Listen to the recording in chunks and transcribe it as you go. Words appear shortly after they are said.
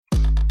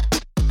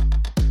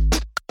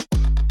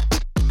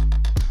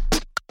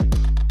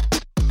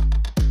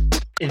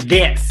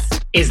This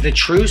is the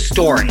true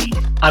story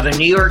of a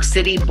New York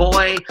City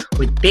boy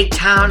with big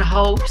town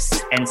hopes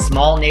and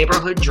small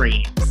neighborhood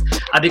dreams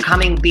of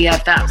becoming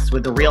BFFs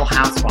with the Real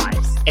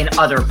Housewives and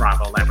other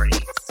Bravo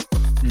celebrities.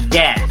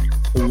 Then,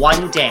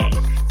 one day,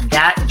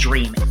 that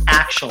dream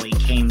actually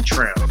came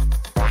true.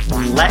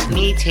 Let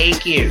me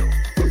take you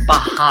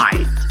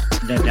behind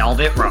the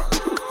velvet rope.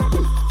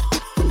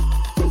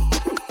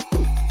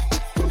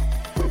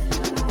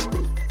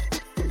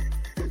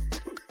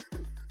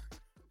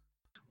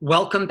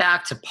 Welcome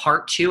back to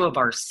part 2 of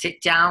our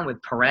sit down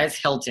with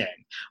PEREZ Hilton.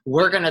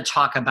 We're going to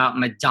talk about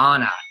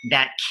Madonna,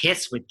 that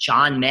kiss with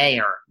John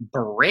Mayer,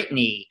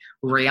 Britney,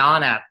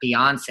 Rihanna,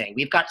 Beyonce.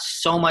 We've got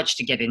so much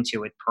to get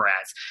into with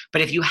PEREZ.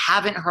 But if you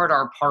haven't heard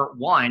our part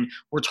 1,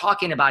 we're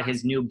talking about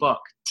his new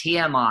book,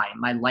 TMI,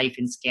 My Life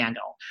in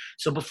Scandal.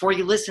 So before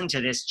you listen to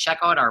this, check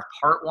out our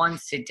part 1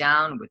 sit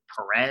down with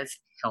PEREZ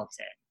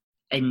Hilton.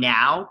 And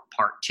now,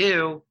 part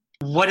 2.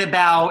 What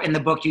about in the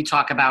book you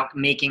talk about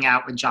making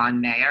out with John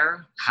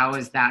Mayer? How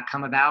has that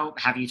come about?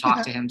 Have you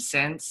talked to him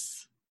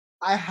since?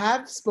 I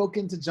have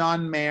spoken to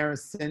John Mayer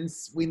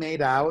since we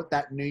made out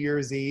that New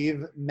Year's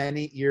Eve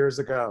many years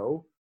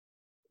ago,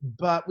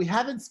 but we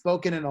haven't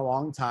spoken in a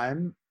long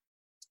time.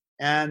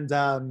 And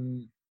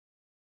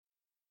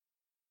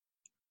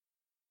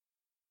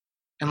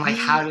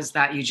how does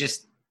that? You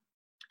just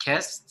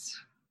kissed?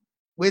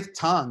 With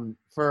tongue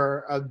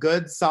for a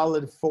good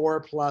solid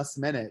 4+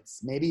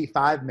 minutes, maybe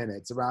 5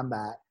 minutes, around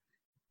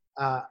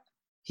that.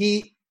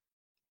 He,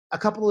 a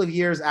couple of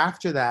years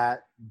after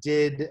that,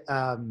 did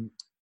a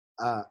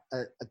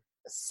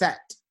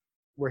set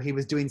where he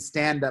was doing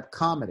stand-up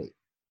comedy.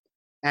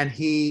 And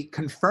he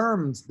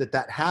confirmed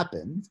that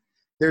happened.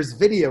 There's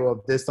video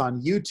of this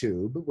on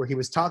YouTube where he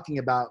was talking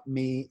about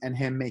me and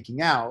him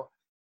making out.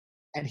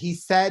 And he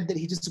said that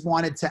he just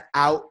wanted to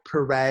out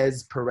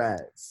Perez.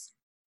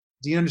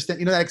 Do you understand?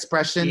 You know that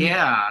expression?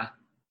 Yeah.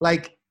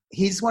 Like,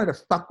 he just wanted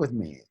to fuck with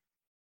me.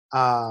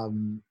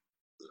 And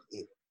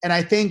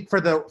I think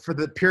for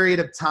the period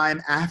of time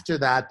after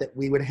that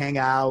we would hang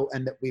out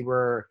and that we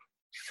were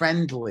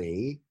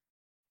friendly,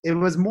 it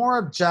was more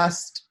of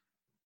just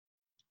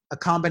a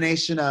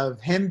combination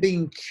of him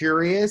being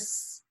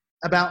curious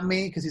about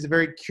me, because he's a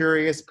very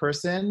curious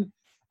person,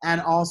 and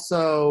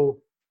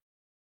also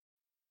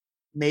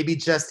maybe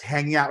just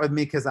hanging out with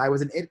me because I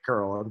was an it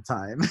girl at the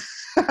time.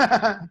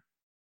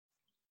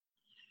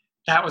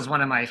 That was one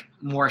of my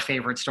more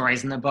favorite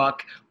stories in the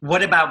book.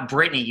 What about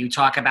Britney? You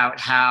talk about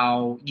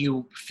how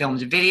you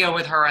filmed a video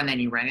with her and then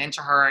you ran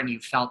into her and you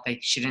felt like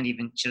she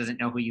doesn't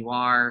know who you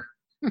are.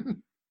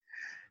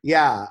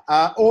 Yeah.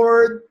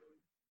 Or,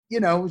 you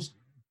know,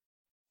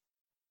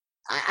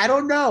 I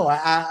don't know.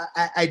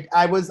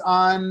 I was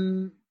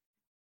on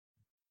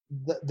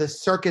the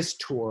circus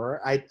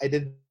tour. I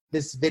did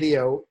this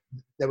video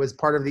that was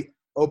part of the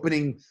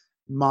opening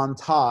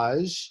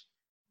montage.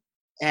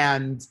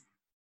 And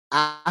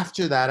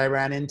after that, I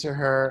ran into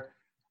her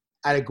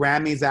at a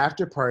Grammys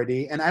after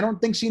party, and I don't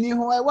think she knew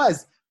who I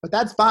was, but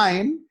that's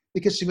fine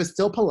because she was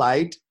still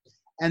polite.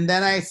 And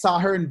then I saw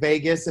her in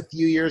Vegas a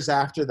few years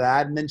after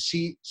that, and then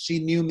she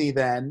knew me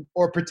then,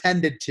 or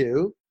pretended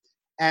to,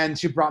 and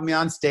she brought me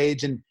on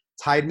stage and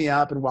tied me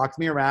up and walked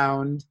me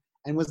around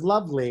and was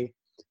lovely.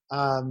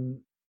 I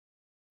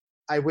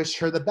wish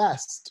her the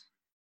best.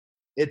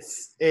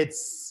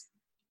 It's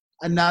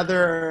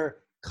another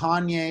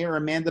Kanye or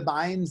Amanda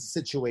Bynes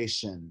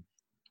situation.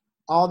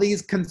 All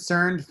these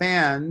concerned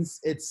fans,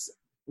 it's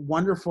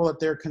wonderful that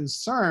they're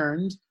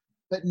concerned,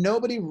 but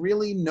nobody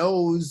really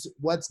knows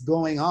what's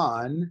going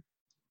on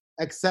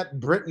except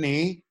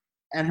Britney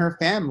and her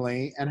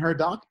family and her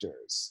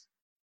doctors.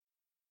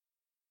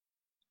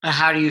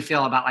 How do you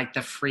feel about like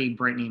the Free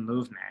Britney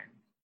movement?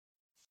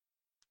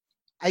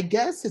 I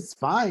guess it's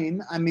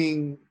fine. I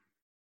mean,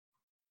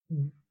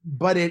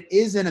 but it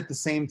isn't at the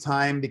same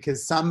time,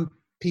 because some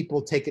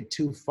people take it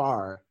too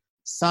far.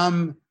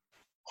 Some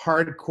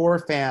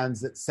hardcore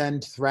fans that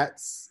send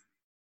threats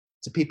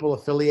to people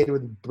affiliated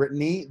with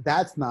Britney,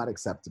 that's not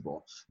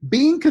acceptable.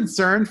 Being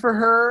concerned for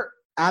her,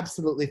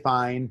 absolutely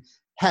fine.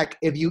 Heck,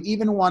 if you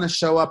even want to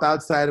show up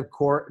outside of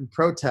court and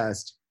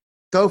protest,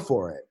 go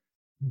for it.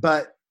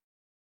 But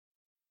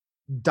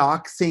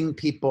doxing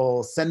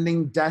people,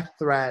 sending death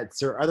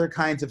threats or other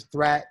kinds of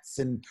threats,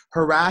 and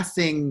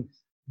harassing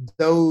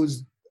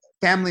those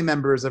family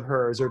members of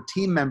hers or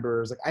team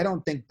members, like, I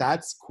don't think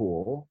that's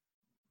cool.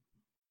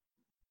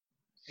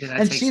 Yeah,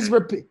 and she's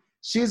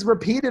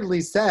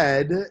repeatedly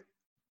said,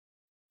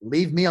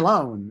 "Leave me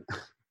alone."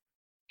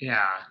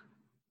 Yeah.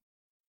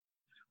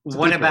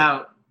 What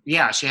about?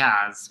 Yeah, she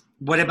has.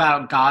 What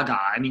about Gaga?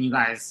 I mean, you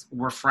guys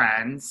were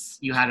friends.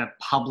 You had a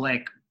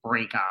public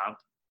breakup.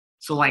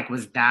 So, like,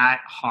 was that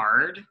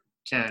hard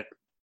to?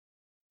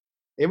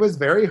 It was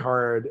very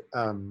hard.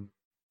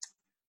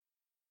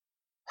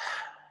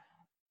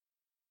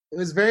 It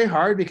was very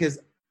hard because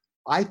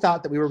I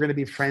thought that we were going to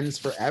be friends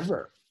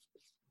forever.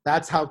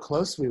 That's how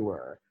close we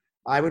were.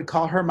 I would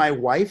call her my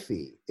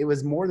wifey. It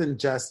was more than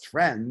just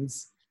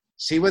friends.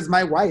 She was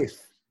my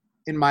wife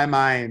in my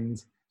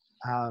mind.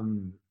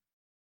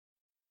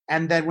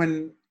 And then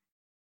when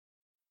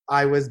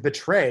I was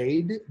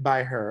betrayed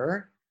by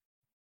her,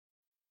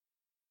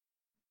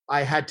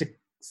 I had to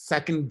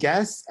second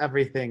guess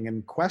everything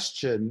and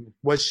question,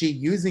 was she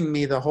using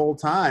me the whole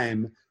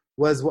time?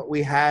 Was what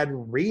we had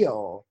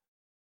real?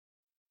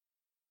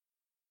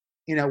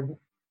 You know,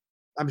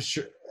 I'm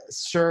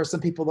sure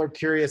some people are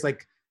curious,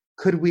 like,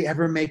 could we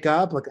ever make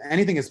up? Like,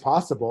 anything is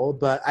possible,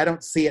 but I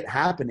don't see it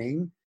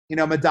happening. You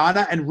know,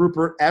 Madonna and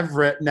Rupert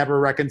Everett never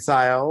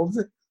reconciled.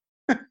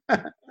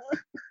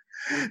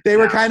 They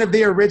were kind of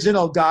the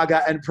original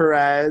Gaga and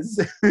Perez.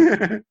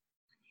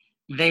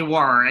 They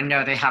were, and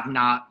no, they have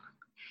not.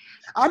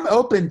 I'm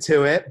open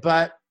to it,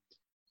 but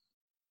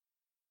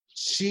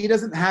she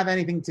doesn't have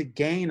anything to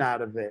gain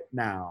out of it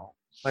now.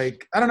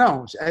 Like, I don't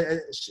know.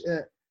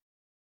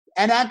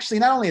 And actually,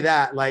 not only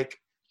that, like,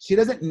 she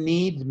doesn't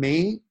need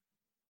me.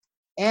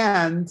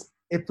 And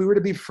if we were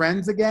to be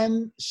friends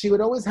again, she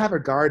would always have her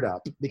guard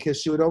up because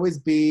she would always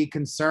be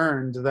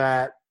concerned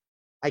that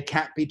I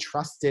can't be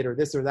trusted or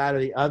this or that or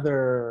the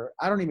other.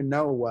 I don't even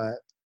know what.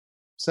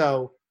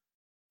 So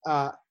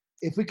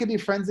if we could be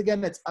friends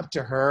again, it's up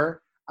to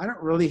her. I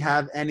don't really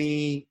have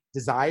any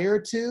desire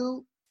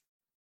to.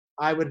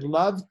 I would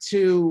love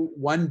to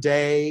one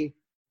day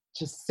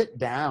just sit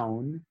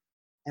down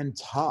and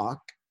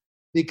talk,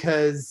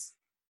 because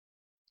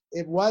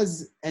it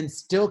was and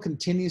still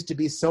continues to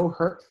be so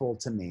hurtful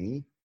to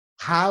me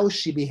how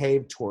she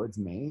behaved towards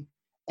me,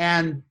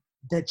 and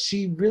that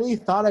she really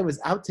thought I was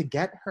out to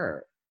get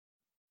her,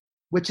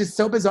 which is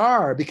so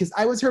bizarre because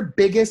I was her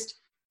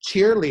biggest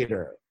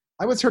cheerleader.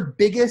 I was her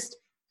biggest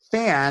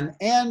fan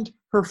and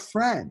her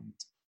friend.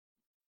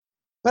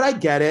 But I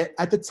get it.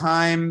 At the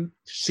time,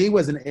 she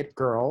was an it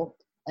girl,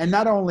 and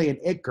not only an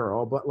it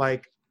girl, but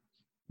like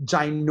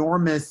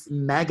ginormous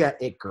mega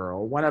it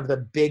girl, one of the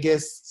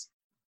biggest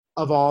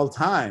of all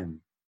time.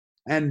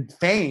 And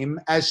Fame,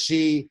 as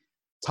she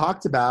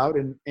talked about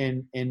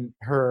in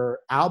her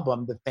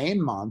album, The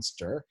Fame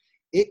Monster,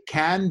 it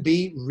can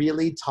be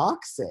really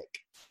toxic,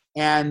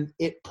 and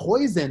it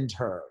poisoned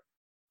her.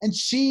 And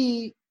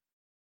she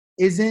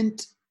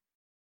isn't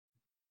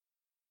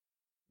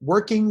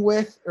working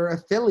with or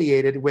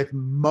affiliated with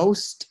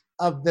most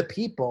of the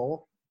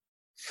people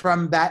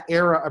from that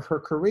era of her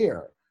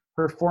career.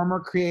 Her former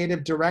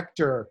creative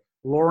director,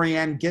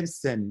 Lorianne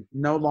Gibson,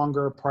 no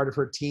longer a part of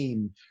her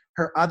team.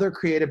 Her other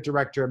creative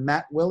director,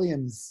 Matt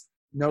Williams,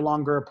 no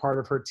longer a part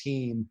of her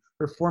team.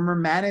 Her former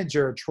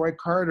manager, Troy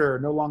Carter,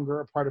 no longer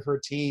a part of her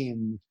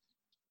team.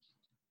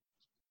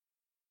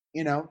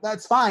 You know,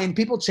 that's fine.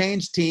 People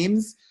change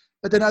teams,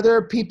 but then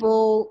other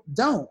people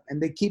don't,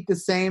 and they keep the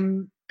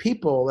same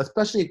people,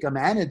 especially a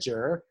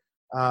manager.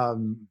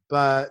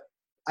 But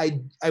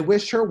I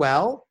wish her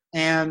well,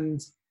 and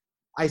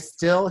I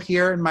still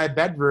here in my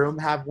bedroom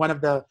have one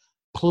of the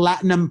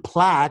platinum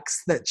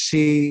plaques that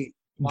she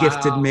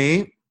gifted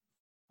me.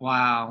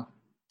 Wow.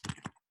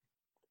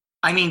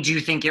 I mean, do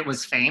you think it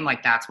was Fame?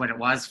 Like, that's what it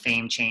was?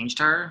 Fame changed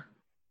her?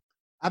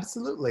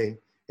 Absolutely.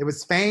 It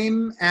was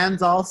Fame,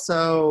 and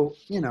also,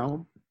 you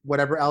know,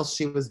 whatever else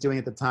she was doing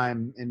at the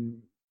time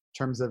in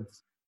terms of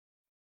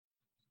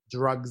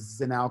drugs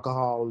and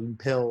alcohol and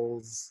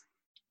pills.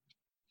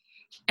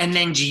 And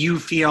then do you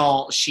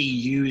feel she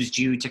used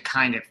you to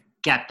kind of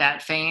get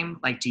that fame?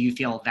 Like, do you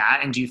feel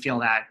that? And do you feel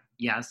that,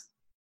 yes?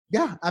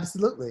 Yeah,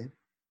 absolutely.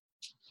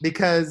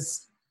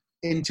 Because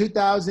in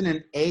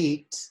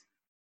 2008,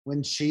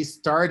 when she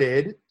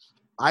started,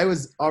 I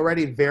was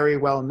already very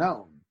well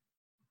known.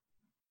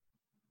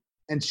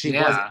 And she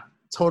was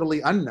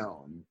totally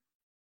unknown.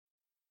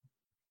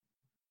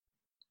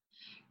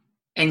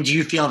 And do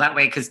you feel that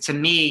way? Because to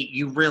me,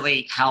 you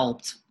really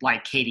helped,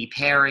 like, Katy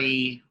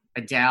Perry,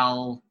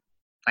 Adele.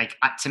 Like,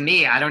 to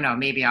me, I don't know,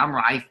 maybe I'm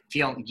wrong. I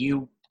feel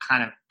you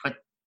kind of put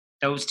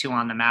those two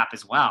on the map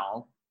as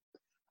well.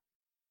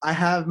 I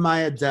have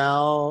my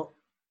Adele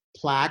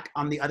plaque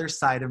on the other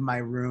side of my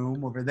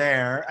room over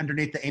there,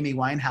 underneath the Amy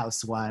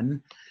Winehouse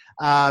one.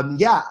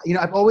 Yeah, you know,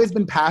 I've always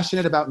been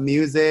passionate about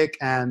music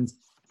and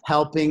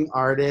helping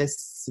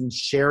artists and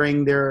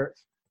sharing their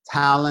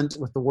talent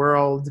with the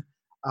world.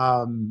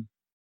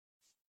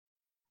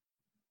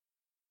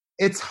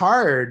 It's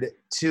hard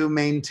to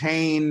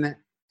maintain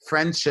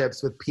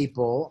friendships with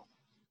people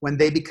when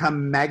they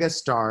become mega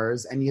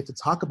stars and you have to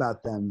talk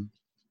about them.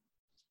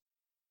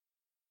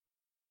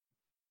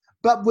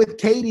 But with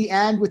Katy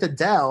and with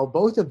Adele,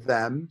 both of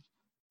them,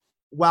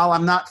 while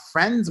I'm not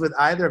friends with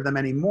either of them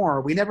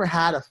anymore, we never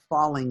had a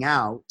falling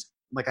out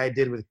like I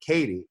did with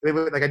Katy,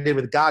 like I did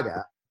with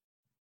Gaga.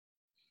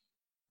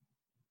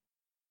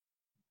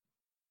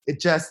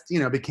 It just, you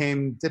know,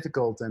 became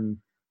difficult and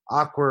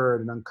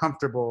awkward and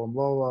uncomfortable and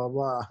blah, blah,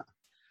 blah.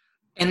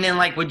 And then,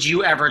 like, would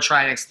you ever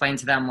try to explain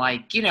to them,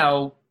 like, you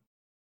know,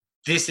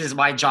 this is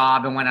my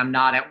job, and when I'm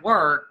not at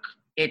work,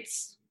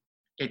 it's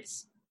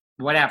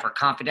whatever,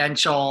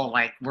 confidential,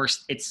 like,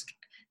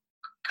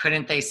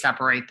 couldn't they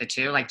separate the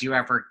two? Like, do you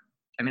ever,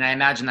 I mean, I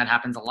imagine that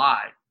happens a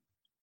lot.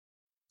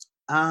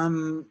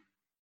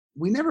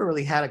 We never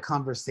really had a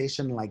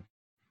conversation like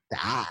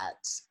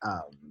that.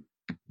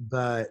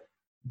 But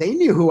they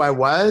knew who I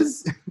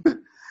was.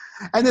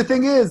 And the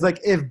thing is, like,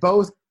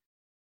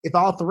 if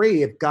all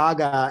three, if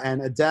Gaga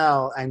and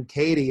Adele and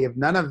Katy, if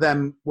none of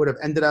them would have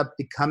ended up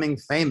becoming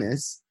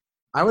famous,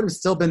 I would have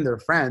still been their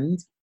friend.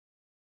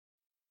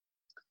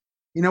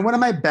 You know, one of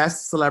my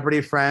best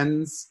celebrity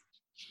friends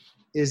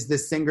is the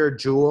singer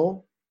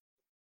Jewel.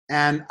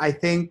 And I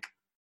think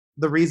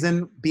the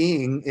reason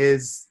being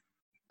is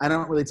I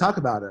don't really talk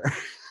about her.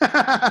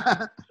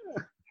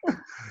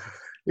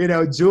 You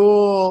know,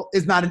 Jewel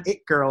is not an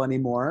it girl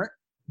anymore,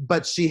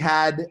 but she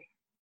had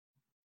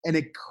an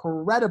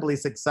incredibly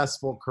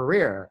successful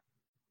career.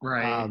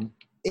 Right.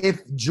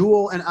 If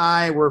Jewel and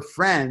I were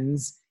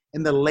friends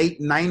in the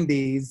late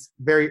 90s,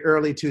 very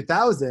early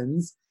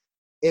 2000s,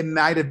 it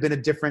might have been a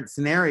different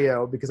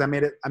scenario because I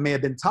may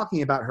have been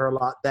talking about her a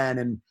lot then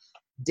and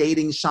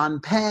dating Sean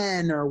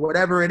Penn or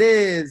whatever it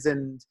is.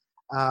 And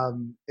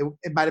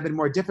it might have been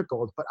more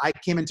difficult. But I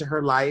came into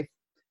her life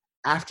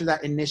after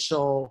that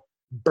initial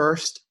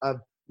burst of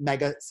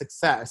mega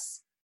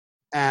success.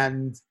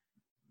 And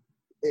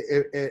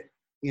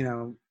you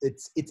know,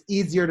 it's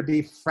easier to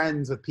be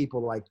friends with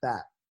people like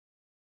that.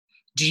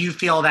 Do you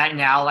feel that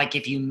now, like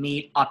if you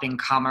meet up and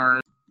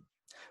comers?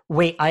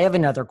 Wait, I have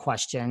another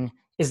question.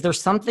 Is there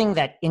something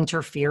that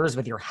interferes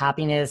with your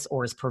happiness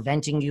or is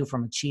preventing you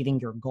from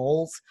achieving your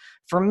goals?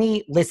 For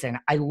me, listen,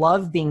 I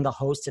love being the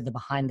host of the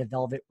Behind the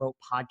Velvet Rope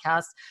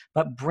podcast,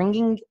 but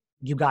bringing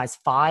you guys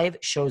 5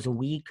 shows a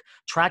week,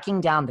 tracking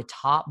down the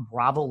top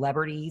Bravo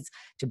celebrities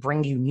to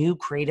bring you new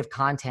creative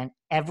content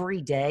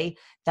every day,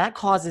 that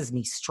causes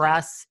me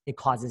stress. It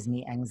causes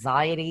me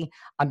anxiety.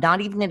 I'm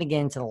not even going to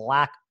get into the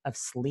lack of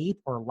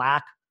sleep or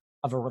lack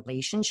of a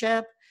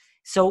relationship.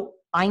 So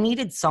I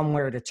needed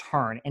somewhere to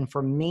turn. And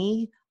for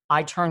me,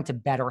 I turned to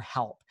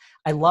BetterHelp.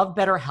 I love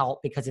BetterHelp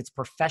because it's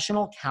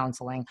professional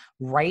counseling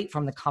right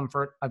from the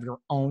comfort of your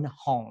own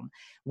home.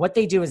 What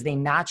they do is they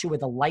match you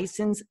with a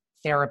licensed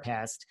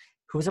therapist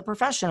who's a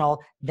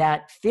professional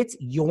that fits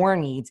your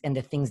needs and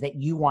the things that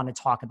you want to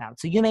talk about.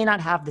 So you may not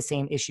have the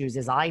same issues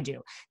as I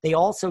do. They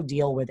also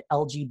deal with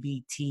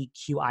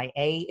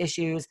LGBTQIA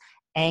issues,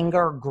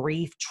 anger,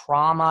 grief,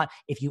 trauma.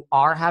 If you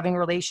are having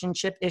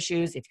relationship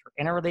issues, if you're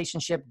in a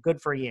relationship,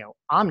 good for you.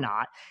 I'm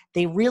not.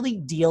 They really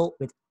deal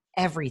with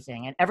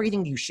everything, and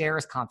everything you share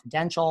is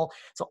confidential.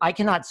 So I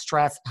cannot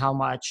stress how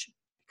much,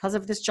 because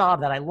of this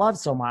job that I love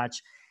so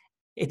much,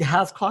 it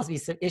has caused me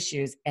some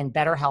issues, and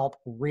BetterHelp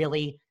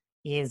really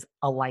is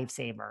a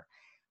lifesaver.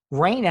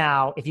 Right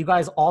now, if you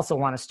guys also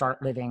want to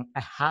start living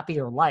a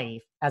happier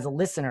life, as a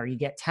listener, you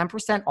get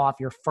 10%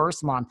 off your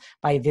first month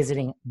by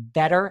visiting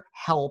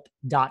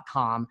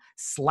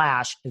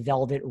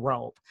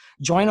betterhelp.com/velvetrope.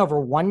 Join over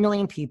 1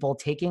 million people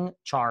taking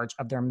charge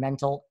of their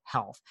mental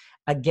health.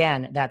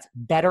 Again, that's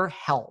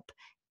BetterHelp,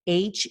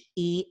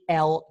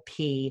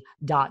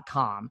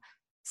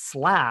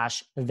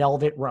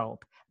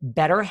 HELP.com/velvetrope.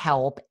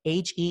 BetterHelp,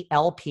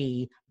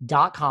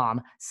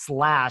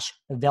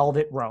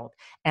 HELP.com/velvetrope.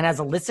 And as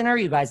a listener,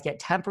 you guys get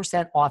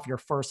 10% off your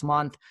first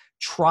month.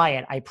 Try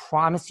it. I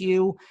promise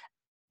you,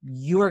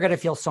 you are going to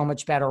feel so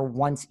much better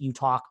once you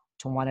talk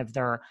to one of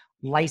their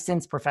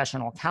licensed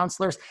professional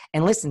counselors.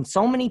 And listen,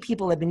 so many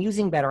people have been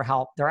using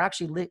BetterHelp. They're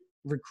actually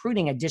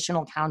recruiting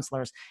additional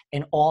counselors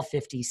in all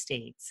 50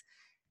 states.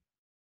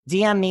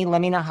 DM me.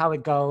 Let me know how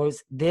it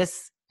goes.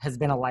 This has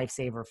been a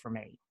lifesaver for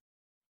me.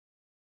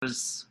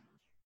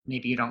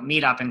 Maybe you don't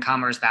meet up and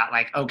comers that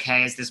like,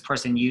 okay, is this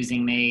person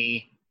using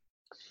me?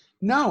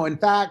 No, in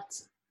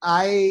fact,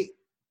 I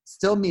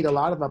still meet a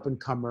lot of up and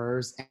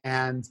comers,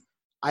 and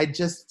I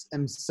just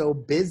am so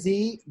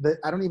busy that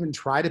I don't even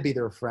try to be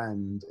their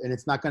friend. And I'm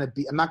not going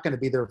to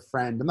be their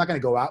friend. I'm not going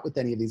to go out with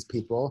any of these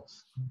people,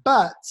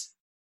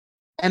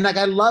 and like,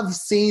 I love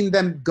seeing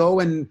them go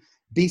and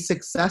be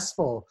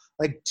successful.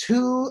 Like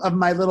 2 of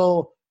my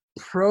little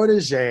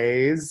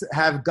proteges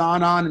have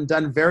gone on and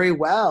done very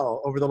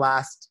well over the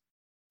last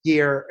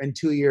year and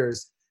 2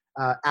 years.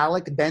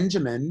 Alec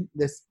Benjamin,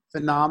 this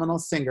phenomenal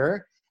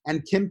singer,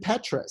 and Kim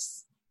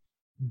Petras.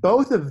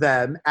 Both of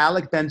them,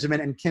 Alec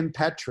Benjamin and Kim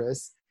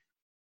Petras,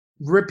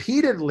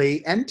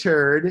 repeatedly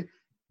entered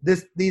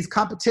these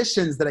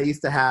competitions that I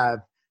used to have.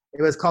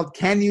 It was called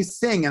Can You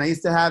Sing? And I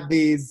used to have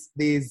these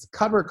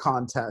cover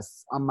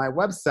contests on my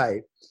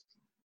website.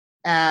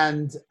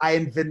 And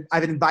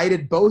I've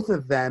invited both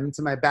of them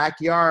to my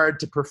backyard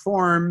to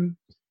perform.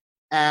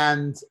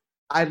 And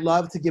I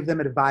love to give them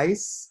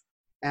advice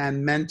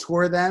and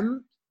mentor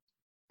them.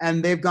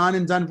 And they've gone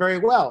and done very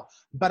well.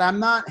 But I'm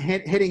not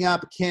hitting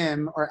up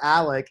Kim or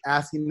Alec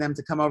asking them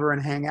to come over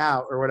and hang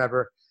out or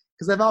whatever,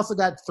 because I've also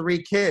got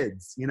 3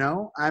 kids, you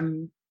know?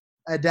 I'm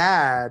a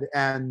dad,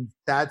 and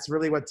that's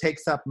really what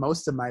takes up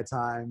most of my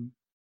time.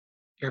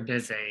 You're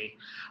busy.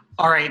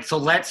 All right, so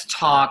let's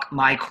talk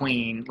my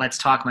queen. Let's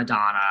talk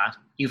Madonna.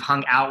 You've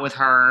hung out with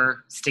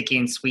her, Sticky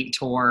and Sweet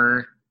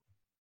tour.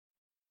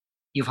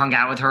 You've hung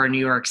out with her in New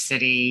York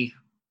City.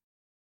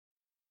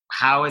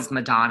 How is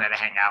Madonna to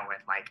hang out with?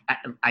 Like,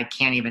 I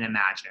can't even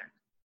imagine.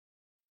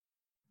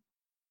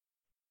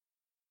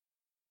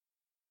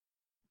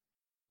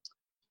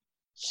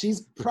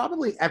 she's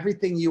probably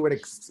everything you would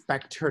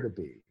expect her to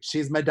be.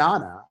 She's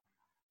Madonna.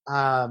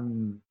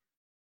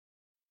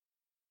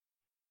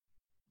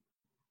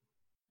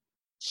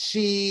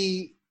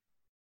 She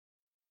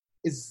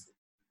is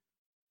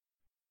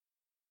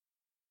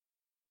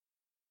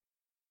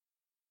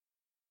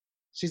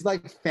she's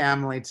like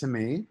family to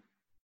me,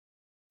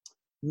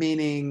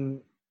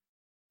 meaning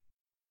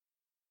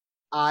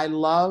I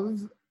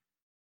love,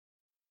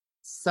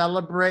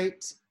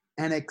 celebrate,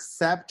 and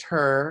accept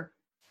her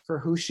for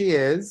who she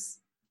is,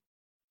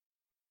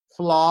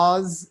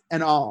 flaws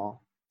and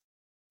all.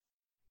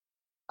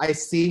 I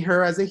see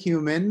her as a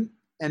human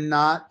and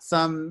not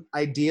some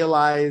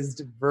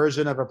idealized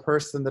version of a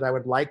person that I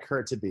would like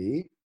her to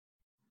be.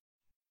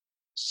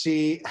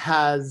 She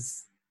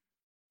has,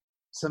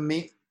 to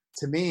me,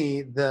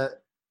 the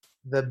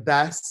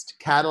best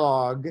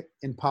catalog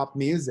in pop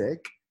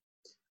music.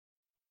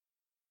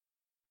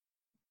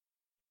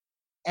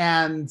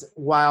 And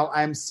while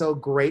I'm so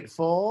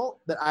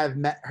grateful that I've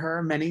met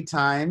her many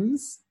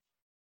times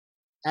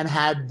and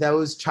had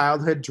those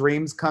childhood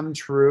dreams come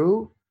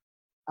true,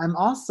 I'm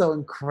also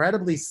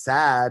incredibly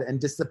sad and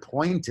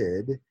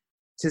disappointed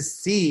to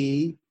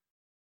see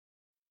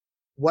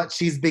what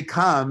she's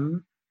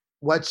become,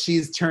 what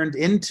she's turned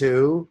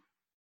into,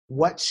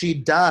 what she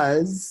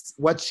does,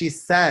 what she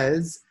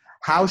says,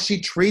 how she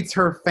treats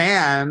her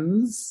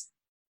fans.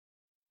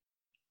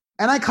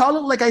 And I call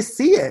it like I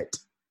see it.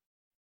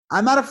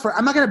 I'm not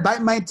going to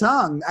bite my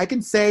tongue. I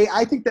can say,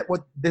 I think that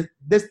what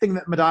this thing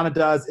that Madonna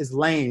does is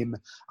lame.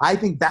 I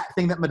think that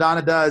thing that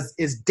Madonna does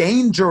is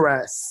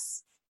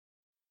dangerous.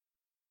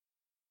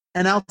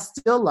 And I'll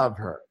still love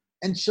her.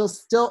 And she'll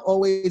still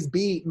always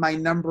be my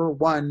number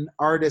one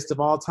artist of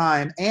all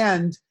time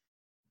and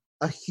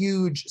a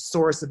huge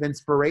source of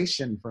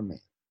inspiration for me.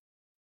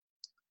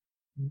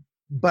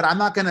 But I'm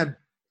not going to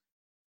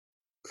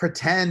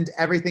pretend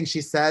everything she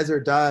says or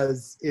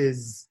does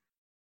is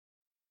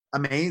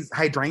amazing.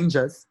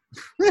 Hydrangeas.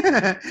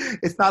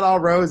 It's not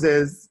all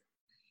roses.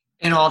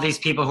 And all these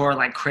people who are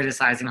like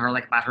criticizing her,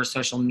 like about her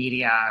social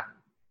media.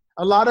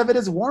 A lot of it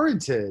is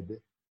warranted.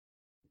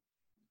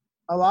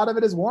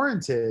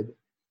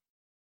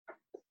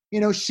 You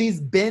know,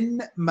 she's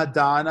been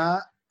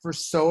Madonna for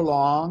so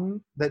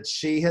long that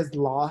she has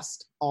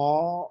lost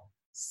all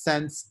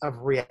sense of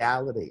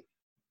reality.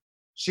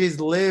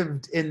 She's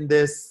lived in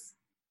this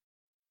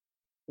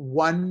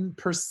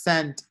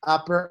 1%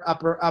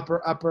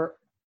 upper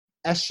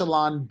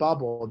echelon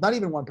bubble. Not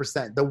even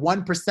 1%, the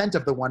 1%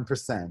 of the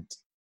 1%.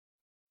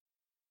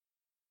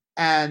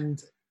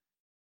 And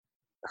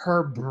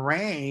her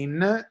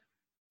brain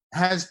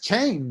has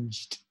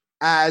changed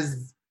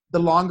as the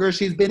longer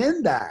she's been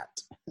in that.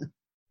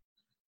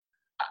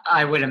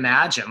 I would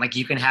imagine, like,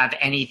 you can have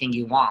anything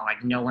you want.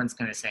 Like, no one's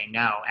going to say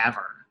no,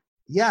 ever.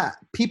 Yeah,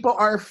 people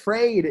are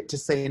afraid to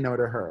say no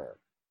to her.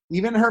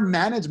 Even her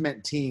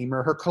management team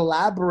or her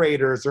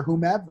collaborators or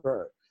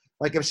whomever.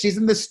 Like, if she's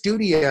in the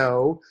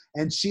studio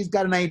and she's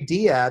got an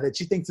idea that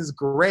she thinks is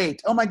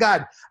great, oh my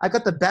God, I've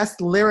got the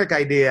best lyric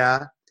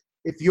idea.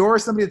 If you're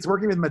somebody that's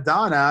working with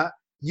Madonna,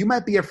 you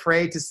might be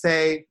afraid to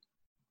say,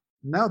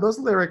 no, those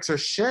lyrics are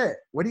shit.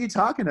 What are you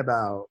talking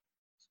about?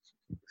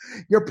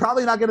 You're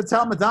probably not going to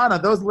tell Madonna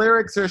those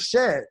lyrics are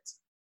shit.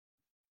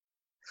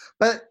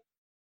 But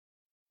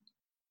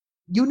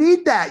you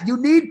need that. You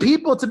need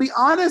people to be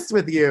honest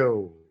with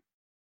you.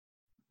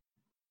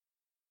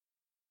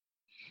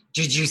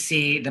 Did you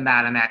see the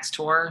Madam X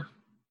tour?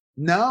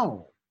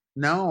 No,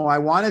 I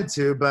wanted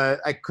to, but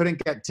I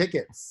couldn't get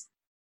tickets.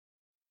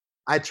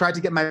 I tried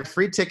to get my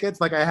free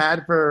tickets like I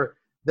had for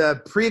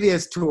the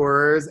previous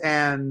tours,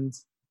 and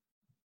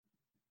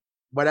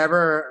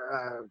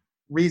whatever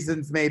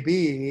reasons may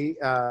be,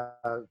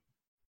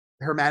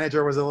 her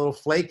manager was a little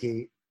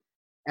flaky.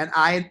 And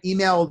I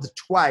emailed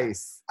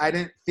twice. I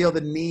didn't feel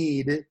the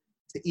need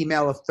to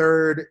email a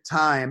third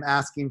time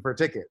asking for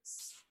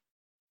tickets.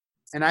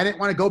 And I didn't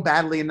want to go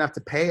badly enough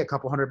to pay a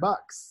couple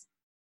 $100.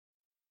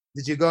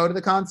 Did you go to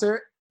the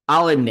concert?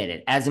 I'll admit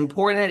it. As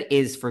important it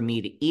is for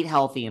me to eat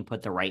healthy and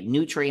put the right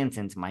nutrients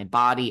into my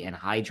body and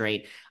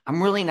hydrate,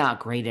 I'm really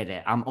not great at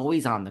it. I'm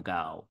always on the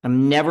go.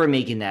 I'm never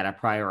making that a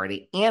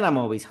priority, and I'm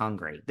always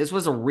hungry. This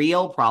was a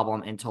real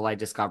problem until I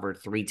discovered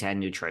 310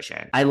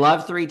 Nutrition. I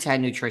love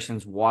 310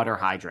 Nutrition's water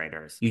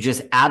hydrators. You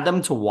just add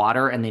them to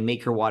water and they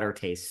make your water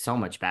taste so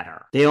much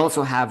better. They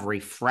also have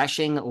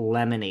refreshing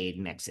lemonade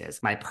mixes.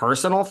 My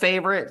personal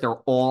favorite,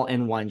 they're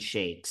all-in-one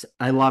shakes.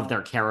 I love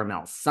their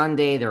caramel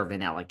sundae, their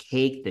vanilla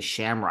cake, the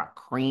shamrock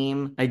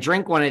cream. I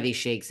drink one of these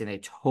shakes and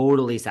it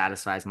totally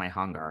satisfies my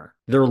hunger.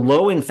 They're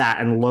low in fat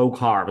and low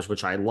carbs,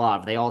 which I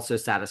love. They also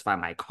satisfy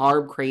my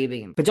carb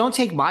craving. But don't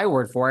take my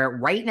word for it.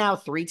 Right now,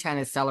 310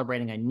 is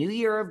celebrating a new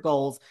year of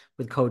goals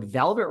with code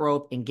Velvet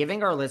Rope and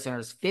giving our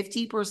listeners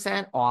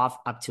 50% off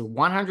up to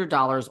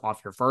 $100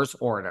 off your first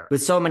order.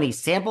 With so many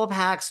sample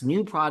packs,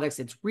 new products,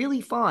 it's really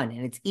fun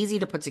and it's easy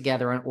to put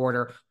together an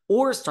order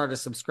or start a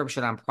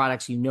subscription on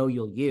products you know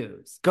you'll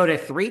use. Go to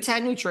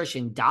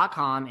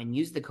 310nutrition.com and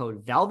use the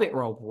code Velvet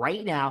Rope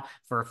right now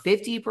for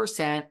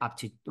 50% up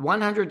to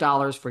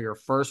 $100 for your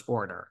first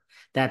order.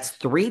 That's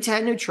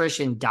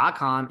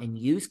 310nutrition.com and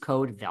use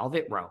code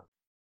Velvet Rope.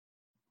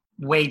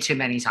 Way too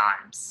many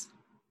times.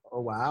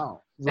 Oh,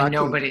 wow. And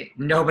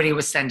nobody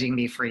was sending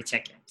me free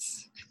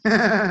tickets.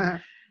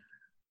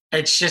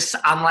 It's just,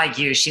 I'm like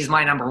you. She's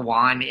my number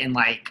one. And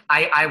like,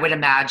 I would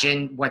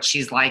imagine what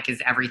she's like is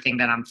everything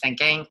that I'm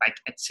thinking, like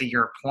to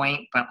your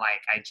point, but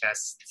like, I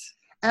just.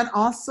 And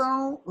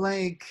also,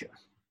 like,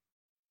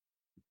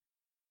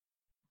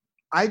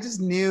 I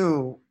just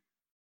knew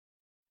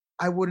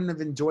I wouldn't have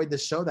enjoyed the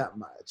show that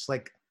much.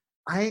 Like,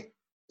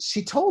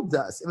 she told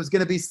us it was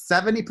going to be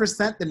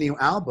 70% the new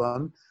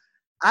album.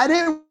 I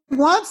didn't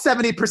want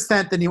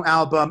 70% the new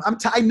album.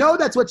 I know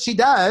that's what she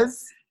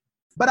does,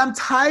 but I'm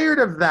tired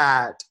of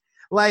that.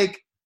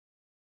 Like,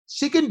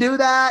 she can do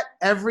that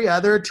every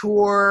other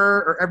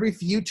tour or every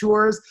few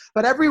tours,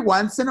 but every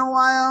once in a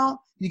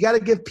while, you got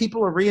to give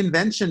people a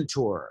reinvention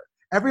tour.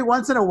 Every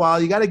once in a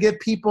while, you got to give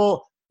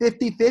people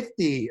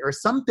 50-50 or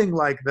something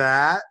like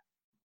that.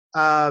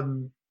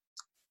 And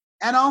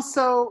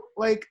also,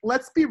 like,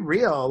 let's be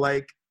real.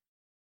 Like,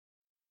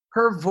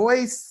 her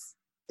voice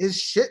is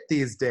shit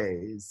these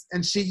days,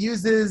 and she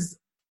uses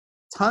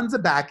tons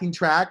of backing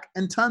track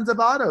and tons of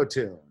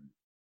auto-tune.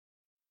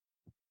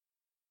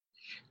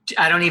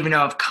 I don't even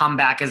know if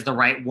comeback is the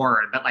right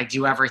word, but like, do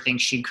you ever think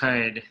she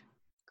could?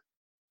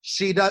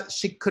 She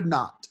could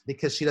not,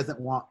 because she doesn't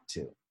want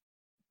to.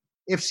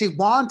 If she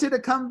wanted a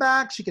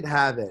comeback, she could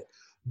have it.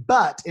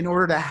 But in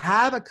order to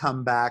have a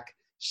comeback,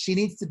 she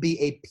needs to be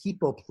a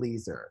people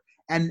pleaser.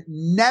 And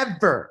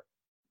never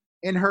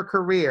in her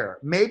career,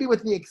 maybe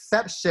with the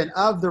exception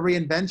of the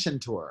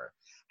reinvention tour,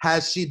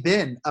 has she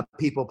been a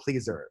people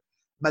pleaser.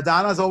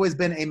 Madonna's always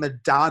been a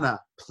Madonna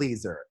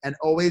pleaser and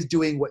always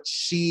doing what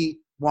she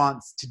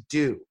wants to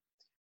do.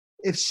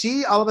 If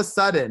she all of a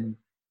sudden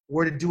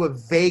were to do a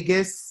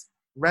Vegas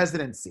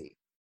residency,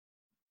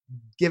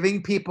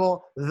 giving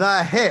people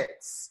the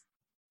hits,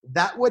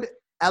 that would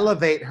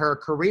elevate her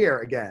career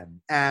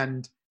again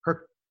and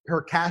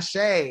her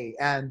cachet,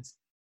 and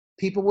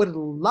people would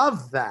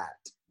love that.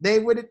 They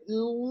would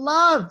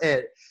love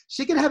it.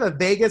 She could have a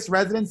Vegas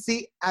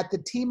residency at the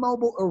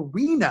T-Mobile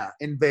Arena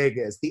in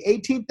Vegas, the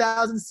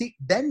 18,000 seat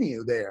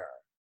venue there.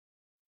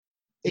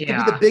 It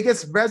could be the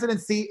biggest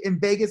residency in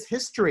Vegas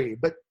history,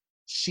 but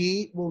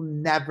she will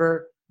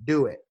never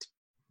do it.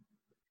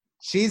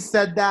 She's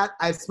said that.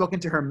 I've spoken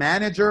to her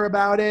manager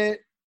about it.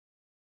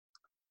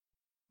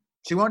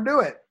 She won't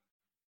do it.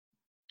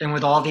 And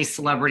with all these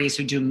celebrities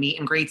who do meet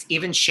and greets,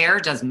 even Cher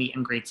does meet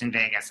and greets in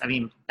Vegas. I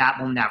mean, that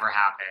will never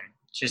happen.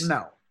 Just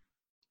no.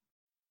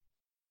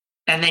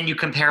 And then you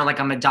compare like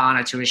a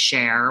Madonna to a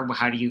Cher.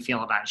 How do you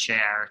feel about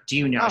Cher? Do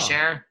you know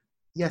Cher?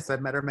 Yes,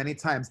 I've met her many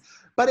times.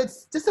 But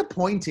it's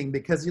disappointing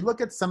because you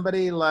look at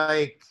somebody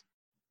like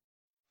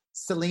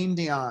Celine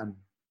Dion.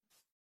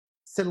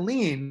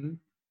 Celine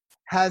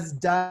has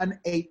done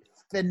a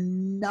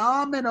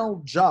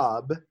phenomenal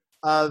job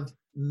of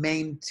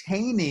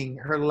maintaining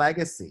her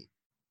legacy.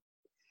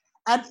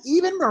 And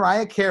even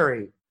Mariah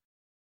Carey,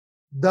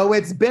 though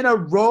it's been a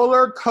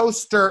roller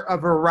coaster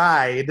of a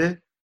ride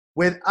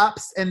with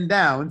ups and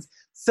downs,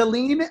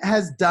 Celine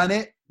has done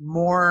it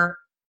more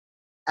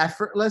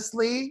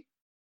effortlessly.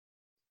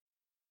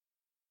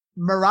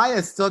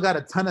 Mariah's still got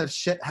a ton of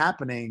shit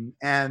happening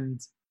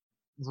and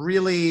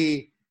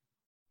really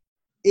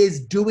is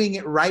doing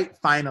it right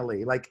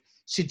finally. Like,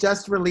 she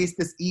just released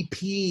this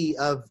EP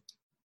of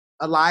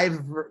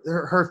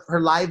her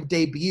live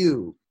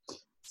debut.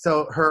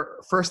 So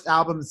her first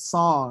album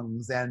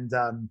songs,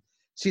 and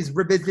she's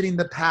revisiting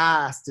the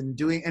past and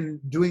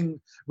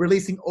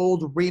releasing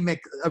old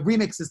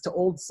remixes to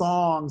old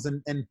songs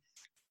and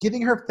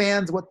giving her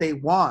fans what they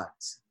want,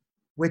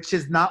 which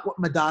is not what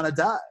Madonna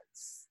does.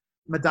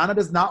 Madonna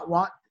does not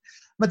want.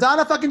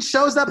 Madonna fucking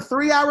shows up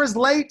 3 hours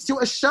late to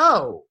a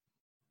show.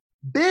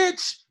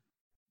 Bitch,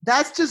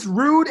 that's just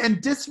rude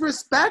and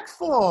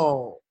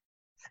disrespectful.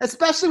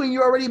 Especially when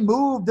you already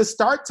moved the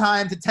start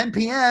time to 10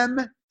 p.m.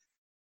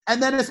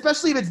 And then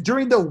especially if it's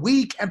during the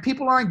week and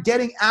people aren't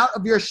getting out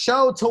of your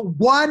show till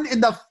 1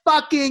 in the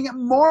fucking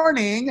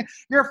morning.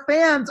 Your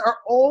fans are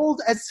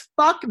old as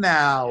fuck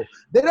now.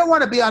 They don't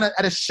want to be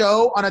at a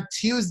show on a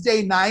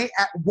Tuesday night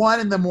at 1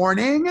 in the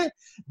morning.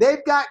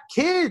 They've got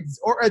kids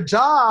or a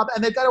job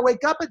and they've got to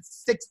wake up at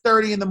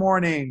 6:30 in the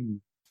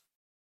morning.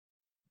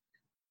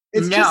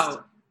 It's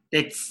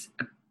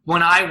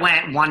when I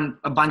went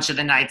a bunch of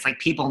the nights, like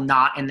people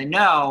not in the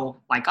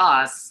know, like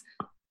us,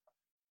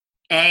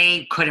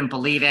 A, couldn't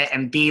believe it,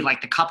 and B,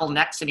 like the couple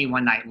next to me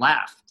one night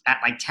left at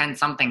like 10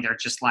 something. They're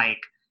just like,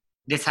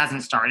 this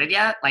hasn't started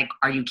yet? Like,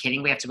 are you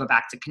kidding? We have to go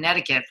back to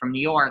Connecticut from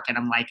New York. And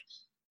I'm like,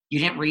 you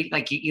didn't read,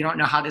 like, you don't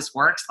know how this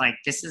works? Like,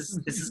 this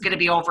is going to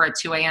be over at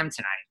 2 a.m.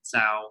 tonight. So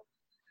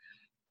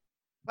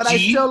But I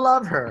still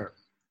love her,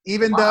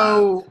 even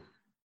though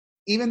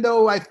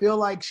I feel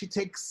like she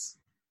takes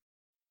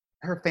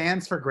her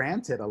fans for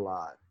granted a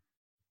lot.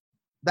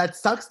 That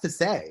sucks to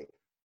say.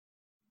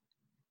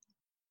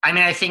 I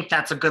mean, I think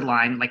that's a good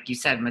line. Like you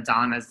said,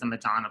 Madonna's the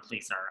Madonna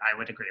pleaser. I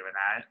would agree with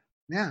that.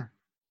 Yeah.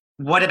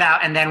 What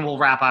about, and then we'll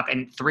wrap up,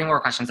 and 3 more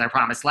questions, I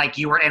promise. Like,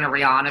 you were in a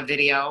Rihanna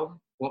video.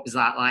 What was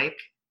that like?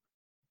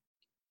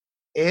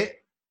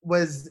 It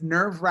was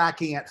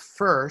nerve-wracking at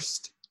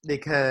first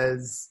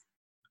because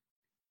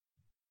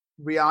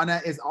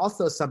Rihanna is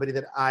also somebody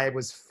that I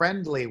was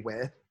friendly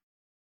with.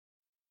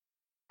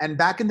 And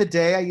back in the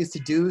day, I used to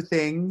do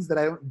things that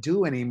I don't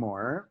do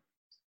anymore,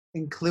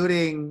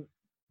 including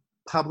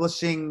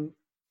publishing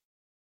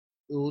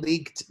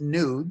leaked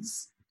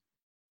nudes.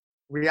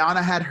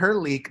 Rihanna had her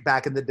leak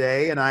back in the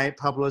day, and I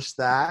published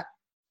that.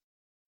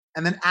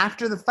 And then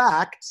after the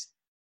fact,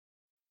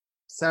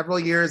 several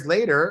years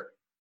later,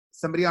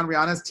 somebody on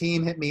Rihanna's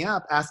team hit me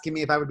up asking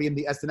me if I would be in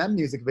the S&M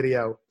music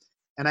video.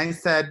 And I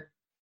said,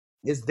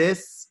 is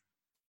this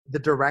the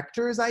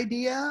director's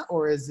idea,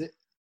 or is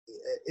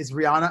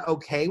Rihanna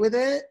okay with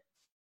it?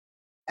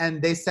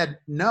 And they said,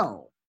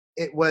 no,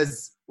 it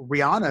was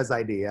Rihanna's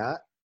idea,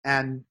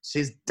 and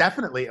she's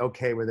definitely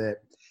okay with it.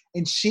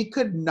 And she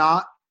could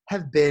not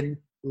have been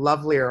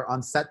lovelier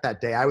on set that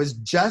day. I was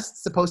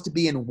just supposed to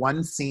be in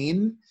one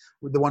scene,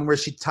 the one where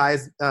she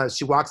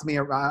walks me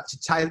around,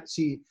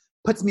 she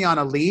puts me on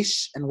a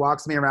leash and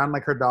walks me around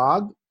like her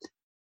dog.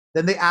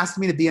 Then they asked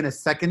me to be in a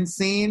second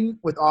scene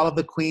with all of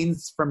the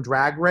queens from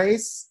Drag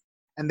Race,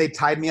 and they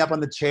tied me up on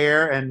the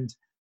chair, and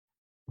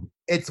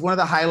it's one of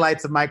the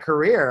highlights of my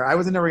career. I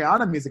was in a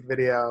Rihanna music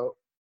video.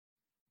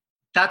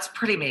 That's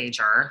pretty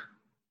major.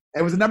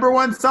 It was a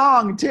 #1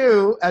 song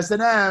too,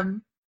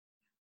 S&M.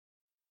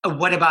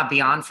 What about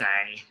Beyonce?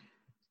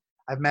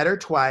 I've met her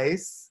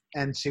twice,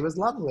 and she was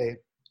lovely.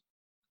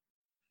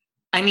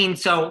 I mean,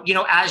 so,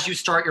 as you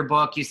start your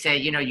book, you say,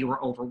 you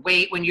were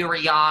overweight when you were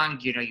young,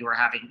 you were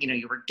having,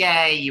 you were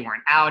gay, you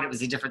weren't out, it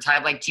was a different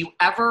time. Like, do you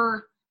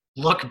ever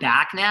look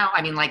back now?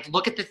 I mean, like,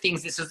 look at the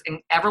things, and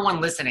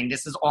everyone listening,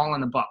 this is all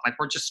in the book. Like,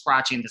 we're just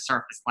scratching the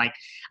surface. Like,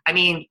 I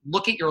mean,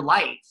 look at your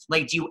life.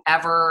 Like, do you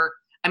ever,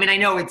 I mean, I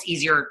know it's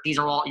easier,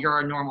 you're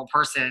a normal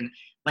person,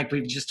 like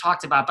we've just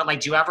talked about, but like,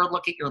 do you ever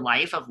look at your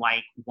life of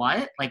like,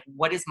 what? Like,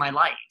 what is my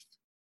life?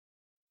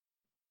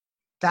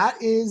 That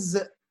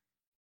is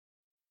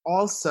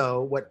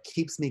also what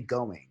keeps me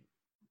going.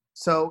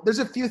 So there's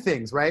a few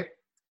things, right?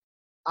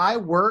 I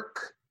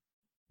work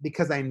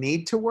because I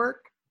need to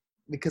work,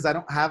 because I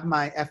don't have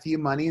my FU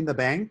money in the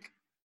bank,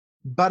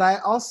 but I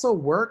also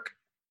work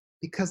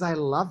because I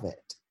love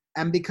it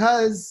and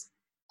because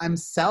I'm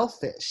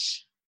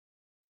selfish.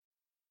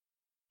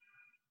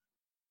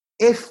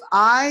 If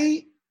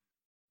I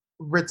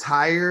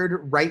retired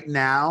right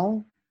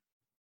now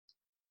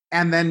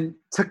and then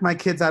took my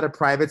kids out of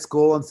private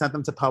school and sent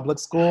them to public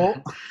school.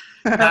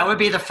 That would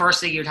be the first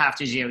thing you'd have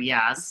to do,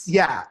 yes.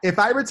 Yeah, if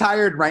I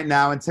retired right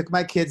now and took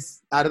my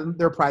kids out of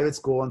their private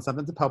school and sent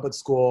them to public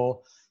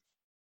school,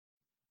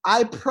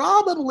 I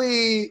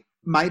probably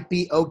might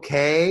be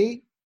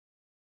okay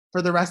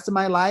for the rest of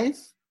my life.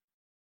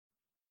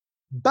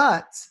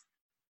 But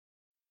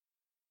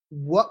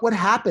what would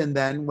happen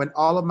then when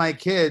all of my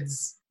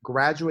kids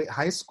graduate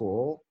high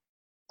school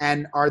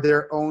and are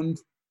their own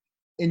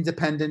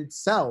independent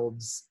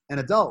selves and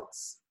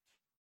adults?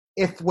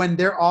 If when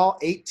they're all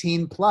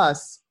 18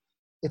 plus,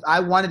 if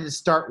I wanted to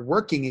start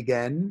working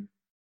again,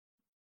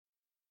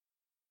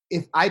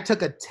 if I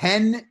took a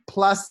 10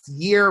 plus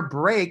year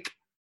break,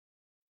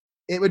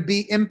 it would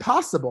be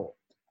impossible.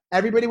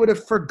 Everybody would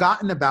have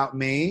forgotten about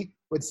me,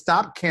 would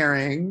stop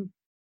caring,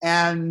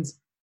 and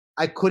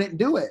I couldn't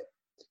do it.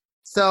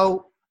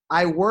 So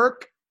I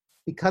work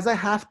because I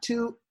have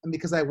to, and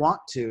because I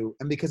want to,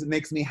 and because it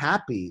makes me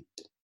happy,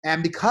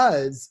 and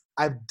because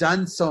I've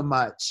done so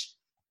much.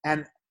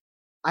 And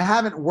I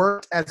haven't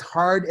worked as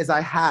hard as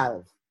I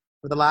have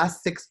for the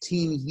last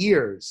 16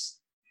 years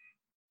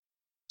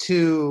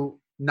to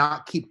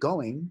not keep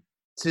going,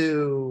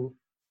 to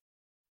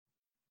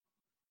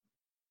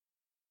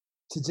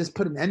just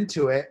put an end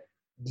to it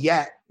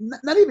yet.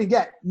 Not even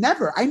yet,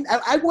 never.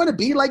 I want to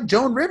be like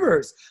Joan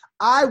Rivers.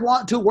 I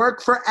want to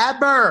work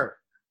forever.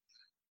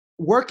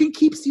 Working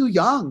keeps you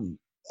young,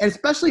 and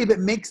especially if it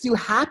makes you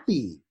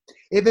happy.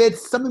 If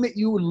it's something that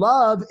you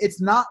love, it's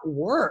not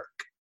work.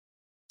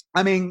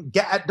 I mean,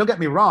 don't get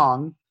me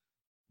wrong.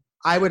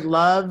 I would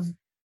love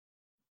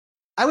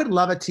a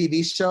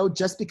TV show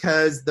just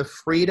because the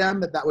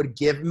freedom that would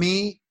give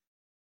me,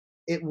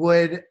 it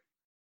would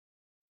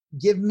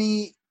give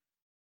me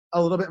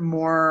a little bit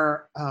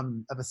more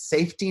of a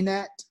safety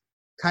net.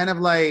 Kind of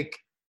like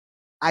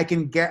I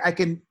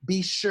can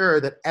be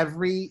sure that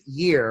every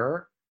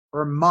year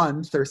or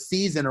month or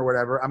season or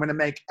whatever, I'm going to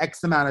make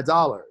X amount of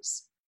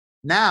dollars.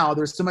 Now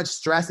there's so much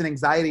stress and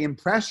anxiety and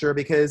pressure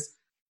because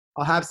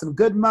I'll have some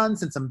good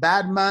months and some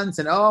bad months,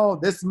 and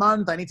this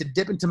month I need to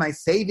dip into my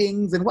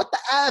savings and what the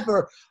F,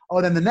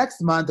 or then the next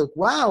month,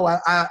 wow,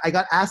 I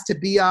got asked to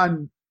be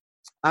on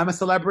I'm a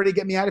Celebrity,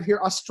 Get Me Out of Here,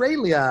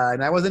 Australia.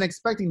 And I wasn't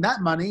expecting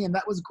that money, and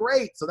that was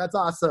great. So that's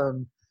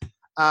awesome.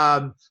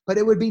 But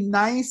it would be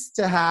nice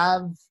to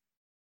have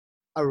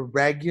a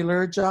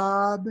regular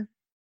job,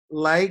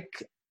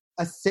 like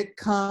a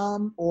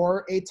sitcom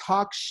or a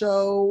talk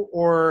show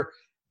or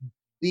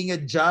being a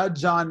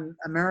judge on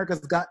America's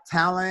Got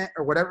Talent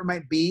or whatever it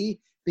might be,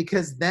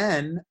 because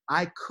then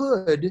I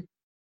could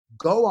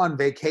go on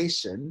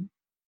vacation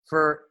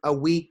for a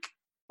week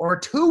or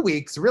 2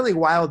 weeks, really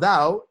wild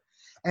out,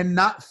 and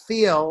not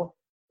feel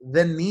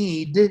the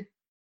need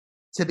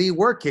to be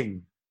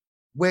working,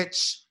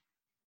 which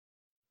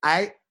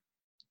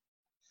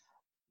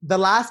the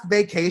last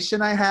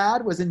vacation I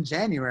had was in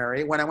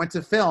January when I went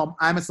to film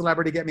I'm a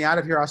Celebrity, Get Me Out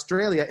of Here,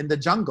 Australia, in the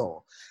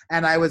jungle.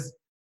 And I was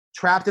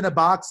trapped in a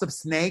box of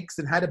snakes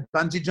and had to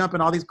bungee jump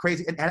and all these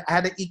crazy, and I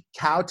had to eat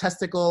cow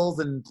testicles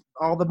and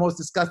all the most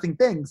disgusting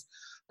things.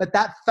 But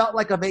that felt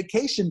like a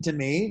vacation to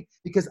me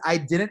because I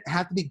didn't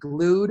have to be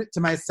glued to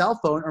my cell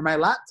phone or my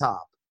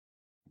laptop.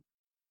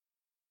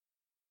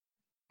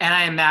 And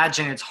I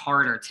imagine it's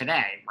harder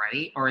today,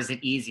 right? Or is it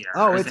easier?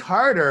 Oh, it's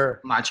harder.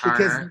 Much harder.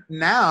 Because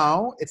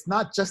now it's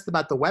not just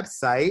about the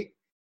website.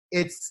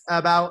 It's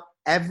about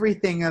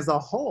everything as a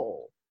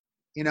whole.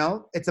 You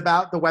know, it's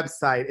about the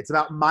website. It's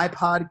about my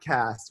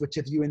podcast, which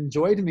if you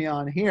enjoyed me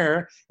on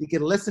here, you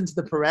can listen to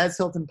the Perez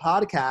Hilton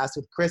podcast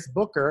with Chris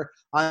Booker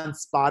on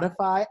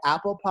Spotify,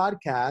 Apple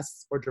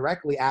Podcasts, or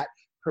directly at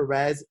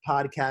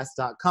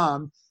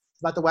perezpodcast.com.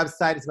 It's about the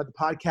website. It's about the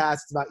podcast.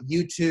 It's about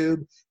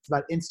YouTube. It's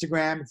about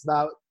Instagram. It's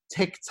about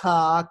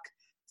TikTok.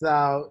 It's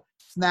about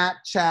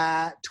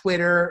Snapchat,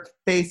 Twitter,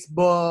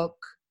 Facebook.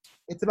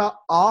 It's about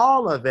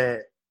all of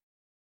it.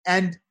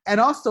 And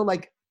also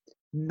like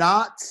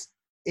not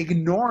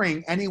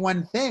ignoring any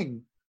one thing.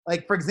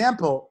 Like, for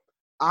example,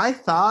 I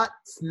thought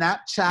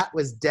Snapchat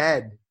was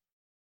dead.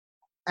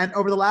 And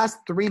over the last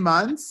 3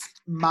 months,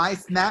 my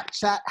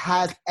Snapchat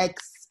has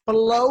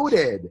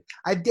exploded.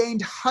 I've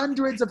gained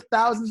hundreds of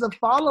thousands of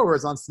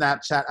followers on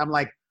Snapchat. I'm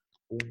like,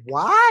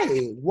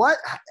 why? What?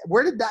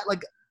 Where did that,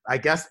 like, I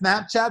guess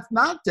Snapchat's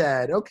not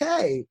dead.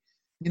 Okay.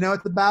 You know,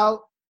 it's about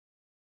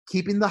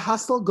keeping the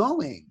hustle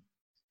going.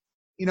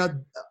 You know,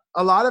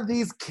 a lot of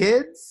these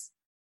kids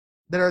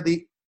that are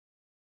the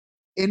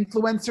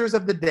influencers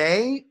of the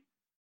day,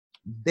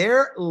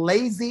 they're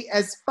lazy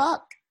as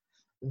fuck.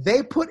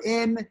 They put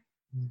in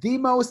the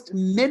most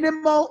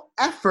minimal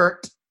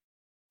effort,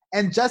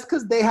 and just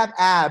because they have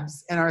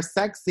abs and are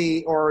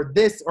sexy or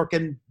this or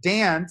can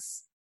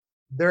dance,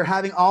 they're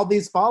having all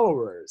these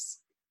followers.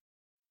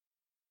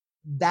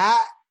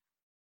 That,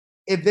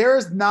 if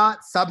there's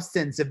not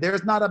substance, if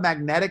there's not a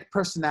magnetic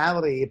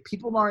personality, if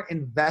people aren't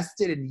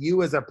invested in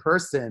you as a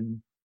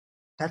person,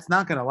 that's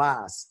not going to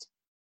last.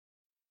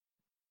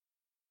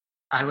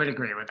 I would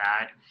agree with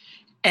that.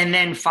 And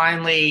then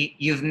finally,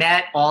 you've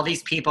met all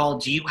these people.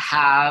 Do you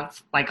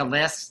have like a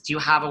list? Do you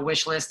have a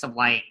wish list of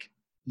like,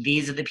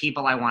 these are the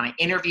people I want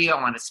to interview,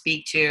 I want to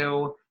speak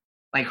to?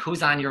 Like,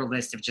 who's on your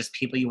list of just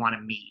people you want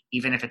to meet,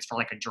 even if it's for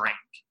like a drink?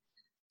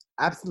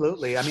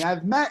 Absolutely. I mean,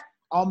 I've met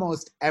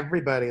almost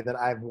everybody that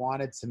I've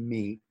wanted to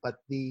meet, but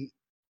the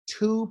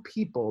 2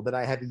 people that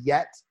I have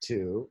yet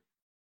to,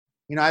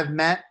 you know, I've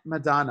met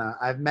Madonna,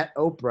 I've met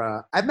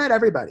Oprah, I've met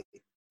everybody.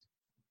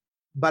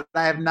 But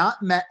I have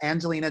not met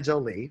Angelina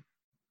Jolie.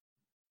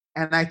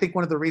 And I think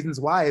one of the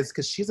reasons why is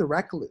because she's a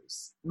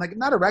recluse. Like,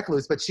 not a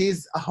recluse, but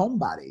she's a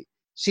homebody.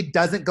 She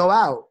doesn't go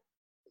out.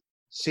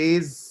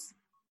 She's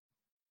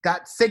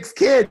got 6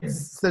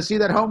 kids, so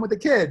she's at home with the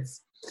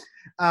kids.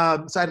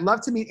 So I'd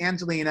love to meet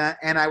Angelina,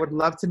 and I would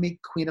love to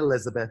meet Queen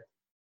Elizabeth.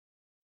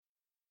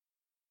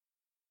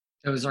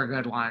 Those are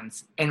good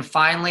ones. And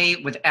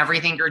finally, with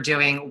everything you're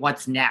doing,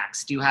 what's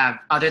next? Do you have,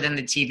 other than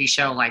the TV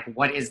show, like,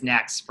 what is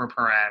next for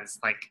Perez?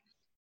 Like,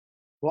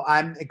 well,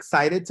 I'm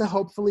excited to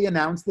hopefully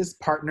announce this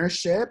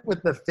partnership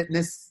with the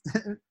fitness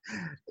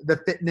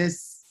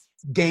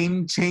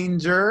game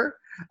changer.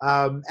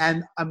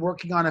 And I'm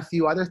working on a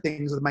few other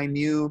things with my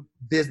new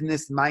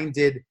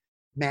business-minded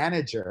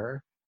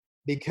manager,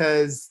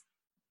 because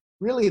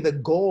really the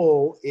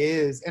goal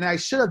is, and I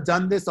should have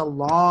done this a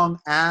long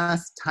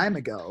ass time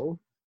ago,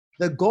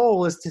 the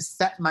goal is to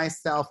set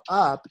myself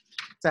up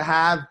to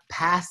have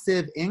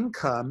passive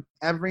income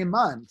every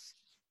month,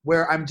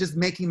 where I'm just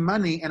making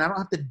money and I don't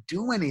have to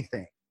do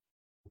anything.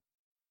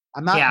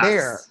 I'm not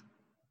there,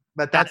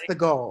 but that's the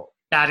goal.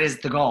 That is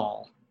the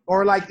goal.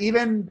 Or like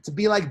even to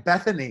be like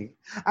Bethany.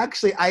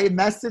 Actually, I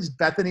messaged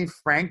Bethany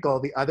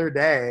Frankel the other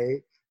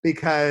day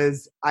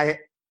because I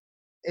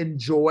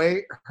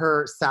enjoy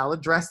her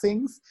salad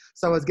dressings.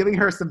 So I was giving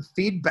her some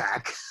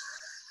feedback.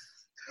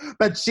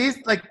 But she's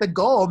like the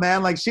goal,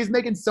 man. Like, she's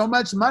making so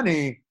much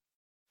money.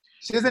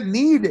 She doesn't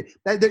need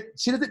that.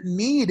 She doesn't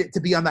need to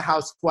be on the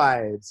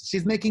Housewives.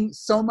 She's making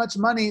so much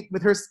money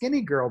with her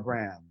Skinny Girl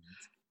brand.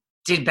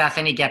 Did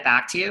Bethany get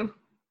back to you?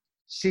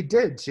 She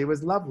did. She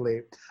was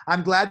lovely.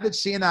 I'm glad that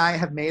she and I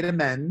have made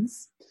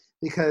amends,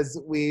 because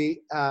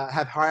we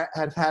have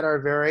had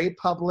our very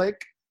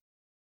public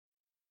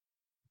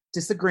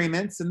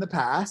disagreements in the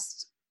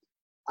past.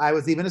 I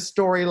was even a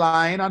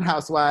storyline on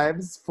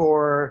Housewives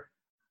for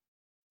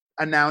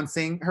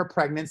announcing her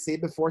pregnancy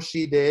before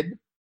she did.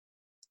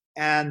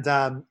 And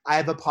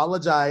I've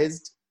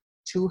apologized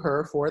to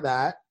her for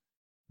that,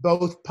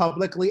 both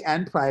publicly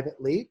and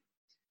privately.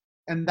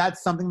 And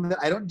that's something that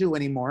I don't do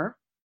anymore.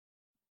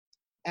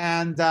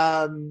 And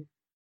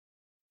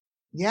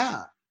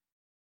yeah,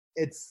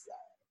 it's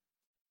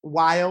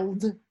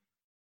wild.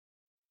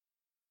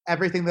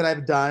 Everything that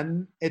I've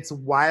done, it's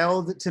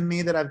wild to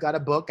me that I've got a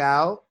book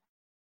out.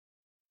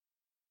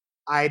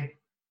 I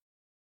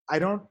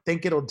don't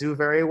think it'll do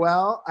very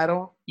well. I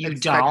don't. You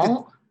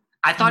don't?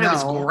 I thought it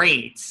was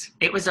great.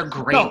 It was a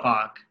great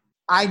book.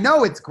 I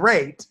know it's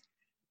great,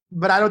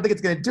 but I don't think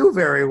it's going to do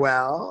very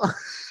well.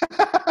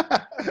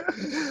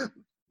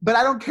 But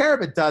I don't care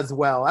if it does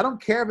well. I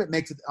don't care if it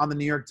makes it on the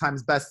New York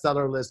Times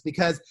bestseller list,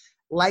 because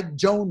like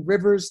Joan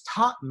Rivers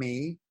taught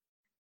me,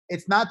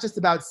 it's not just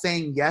about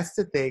saying yes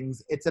to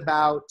things. It's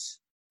about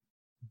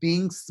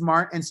being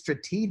smart and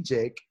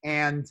strategic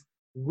and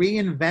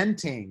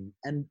reinventing,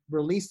 and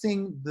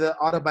releasing the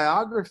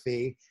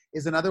autobiography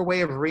is another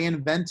way of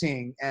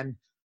reinventing and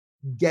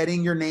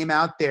getting your name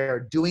out there,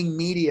 doing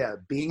media,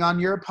 being on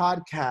your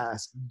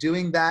podcast,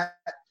 doing that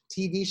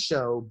TV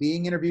show,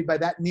 being interviewed by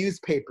that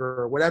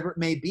newspaper, whatever it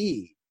may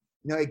be.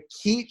 You know, it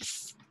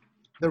keeps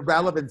the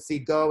relevancy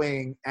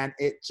going, and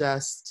it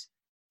just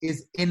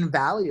is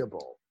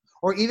invaluable.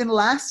 Or even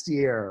last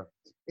year,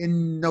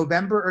 in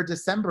November or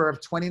December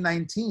of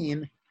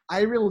 2019,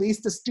 I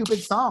released a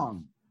stupid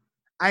song.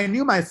 I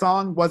knew my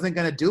song wasn't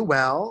going to do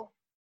well,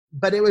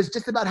 but it was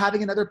just about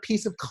having another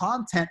piece of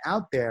content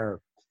out there.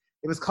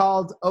 It was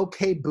called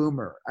Okay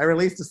Boomer. I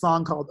released a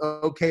song called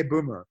Okay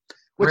Boomer,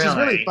 which is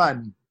really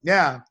fun.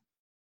 Yeah.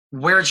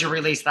 Where'd you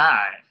release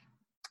that?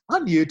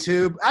 On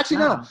YouTube. Actually,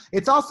 no.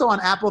 It's also on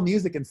Apple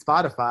Music and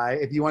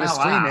Spotify if you want to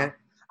stream it.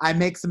 I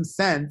make some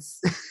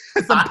sense.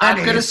 I'm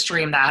going to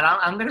stream that.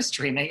 I'm going to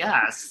stream it,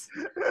 yes.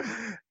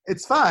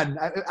 It's fun.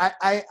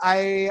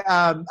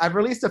 I've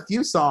released a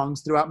few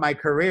songs throughout my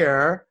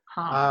career.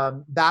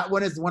 That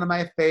one is one of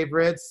my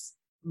favorites.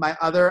 My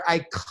other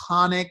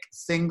iconic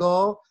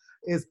single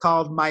is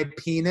called My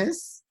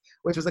Penis,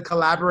 which was a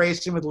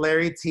collaboration with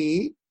Larry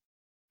T.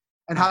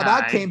 And how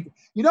that came,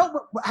 you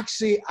know,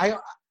 actually, I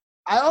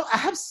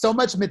have so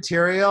much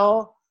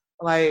material.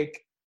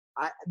 Like,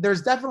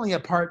 there's definitely a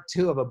part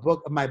 2 of a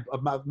book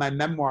of my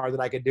memoir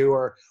that I could do,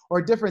 or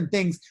different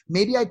things.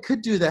 Maybe I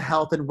could do the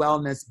health and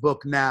wellness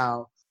book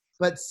now,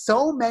 but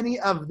so many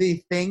of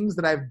the things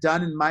that I've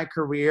done in my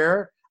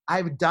career,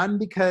 I've done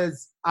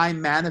because I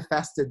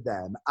manifested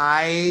them.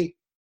 I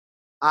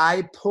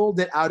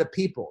pulled it out of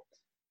people.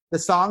 The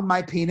song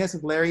My Penis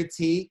with Larry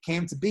T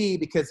came to be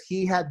because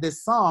he had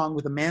this song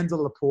with Amanda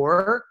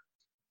Lepore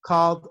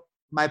called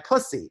My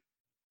Pussy.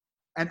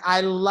 And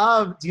I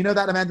love, do you know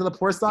that Amanda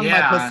Lepore song,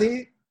 My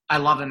Pussy? I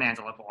love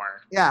Amanda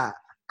Lepore. Yeah,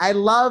 I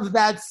love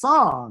that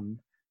song.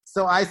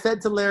 So I said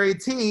to Larry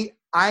T,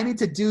 I need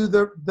to do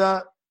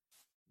the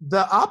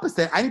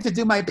opposite. I need to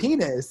do My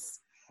Penis.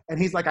 And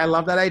he's like, I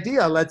love that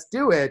idea. Let's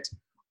do it.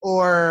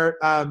 Or,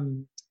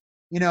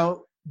 you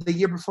know, the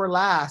year before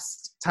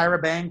last, Tyra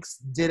Banks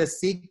did a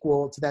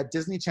sequel to that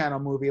Disney Channel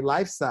movie,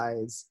 Life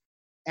Size.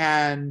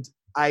 And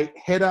I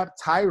hit up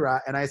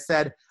Tyra and I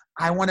said,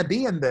 I want to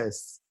be in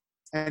this.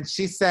 And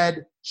she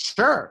said,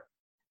 sure.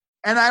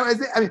 And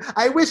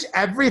I wish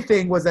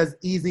everything was as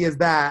easy as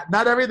that.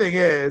 Not everything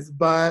is,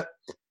 but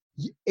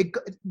it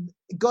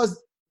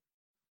goes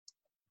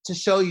to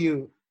show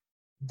you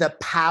the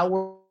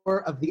power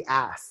of the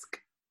ask.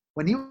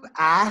 When you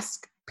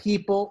ask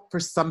people for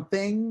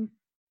something,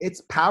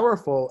 it's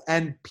powerful.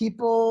 And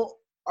people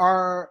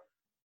are,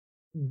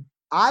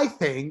 I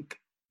think,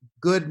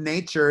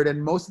 good-natured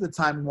and most of the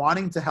time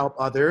wanting to help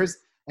others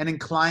and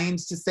inclined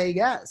to say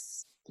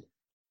yes,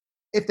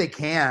 if they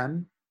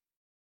can.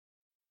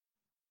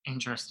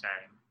 Interesting.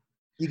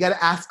 You got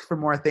to ask for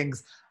more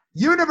things.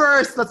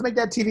 Universe, let's make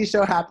that TV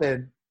show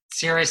happen.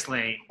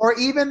 Seriously. Or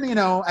even, you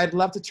know, I'd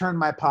love to turn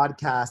my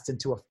podcast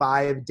into a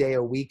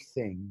 5-day-a-week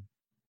thing.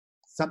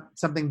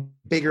 Something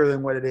bigger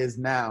than what it is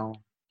now.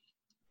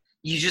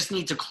 You just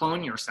need to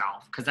clone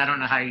yourself, because I don't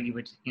know how you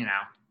would, you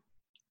know.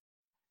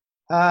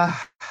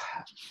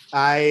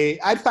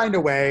 I'd find a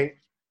way.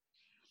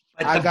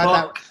 But I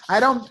got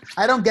that.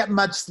 I don't get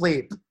much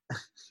sleep.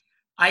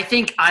 I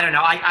think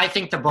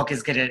the book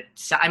is going to,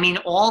 I mean,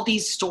 all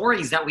these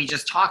stories that we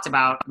just talked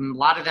about, a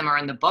lot of them are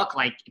in the book,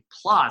 like,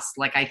 plus,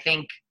 like, I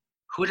think,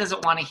 who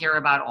doesn't want to hear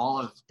about all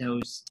of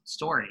those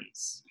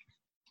stories?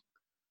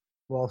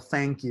 Well,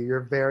 thank you.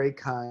 You're very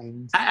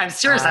kind. I'm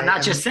serious. I'm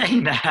not just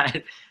saying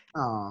that.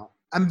 Oh,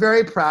 I'm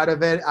very proud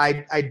of it.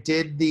 I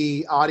did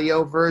the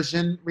audio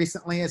version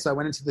recently, so I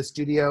went into the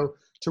studio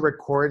to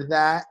record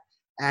that,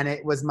 and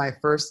it was my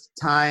first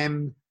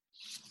time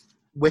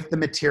with the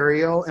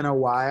material in a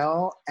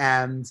while,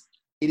 and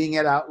reading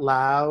it out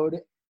loud,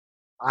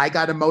 I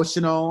got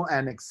emotional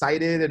and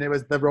excited, and it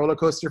was the roller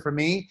coaster for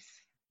me.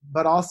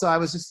 But also, I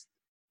was just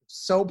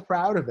so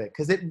proud of it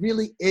because it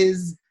really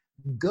is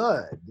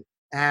good,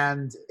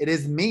 and it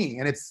is me,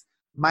 and it's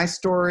my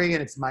story,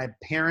 and it's my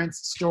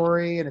parents'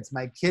 story, and it's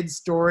my kids'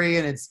 story,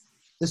 and it's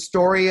the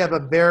story of a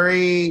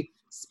very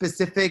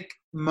specific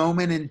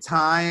moment in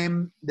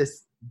time,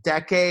 this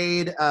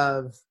decade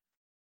of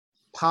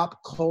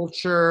pop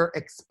culture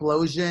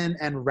explosion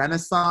and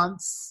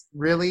renaissance,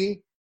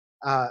 really.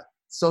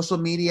 Social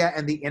media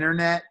and the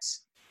internet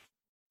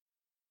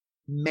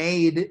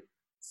made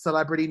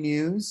celebrity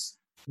news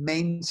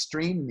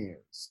mainstream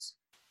news.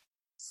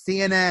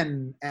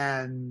 CNN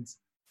and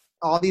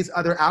all these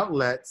other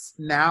outlets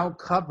now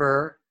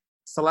cover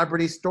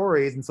celebrity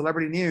stories and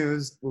celebrity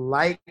news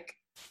like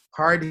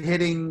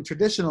hard-hitting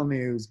traditional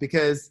news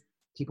because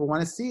people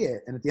want to see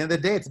it. And at the end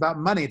of the day, it's about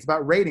money, it's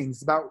about ratings,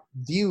 it's about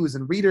views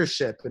and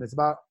readership, and it's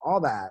about all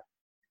that.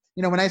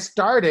 You know, when I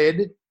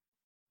started,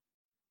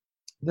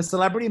 the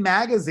celebrity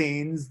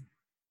magazines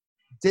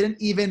didn't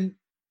even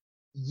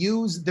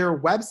use their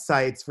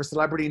websites for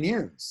celebrity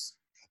news.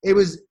 It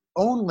was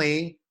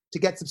only to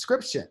get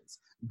subscriptions.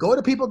 Go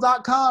to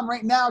people.com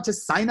right now to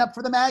sign up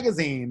for the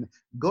magazine.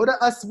 Go to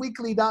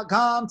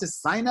usweekly.com to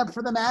sign up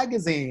for the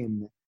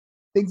magazine.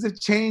 Things have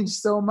changed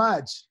so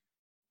much.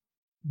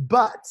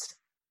 But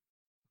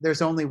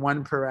there's only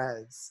one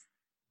Perez.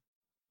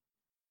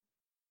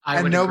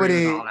 I would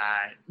agree with all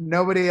that.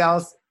 Nobody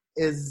else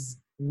is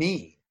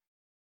me.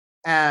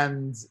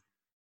 And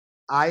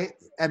I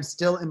am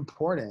still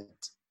important.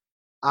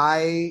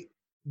 I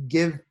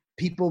give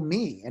people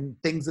me and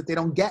things that they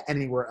don't get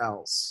anywhere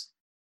else.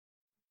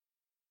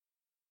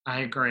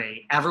 I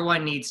agree.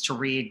 Everyone needs to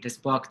read this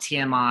book,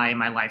 TMI,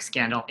 My Life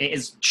Scandal. It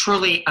is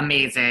truly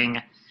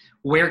amazing.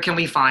 Where can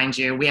we find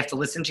you? We have to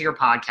listen to your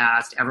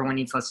podcast. Everyone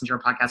needs to listen to your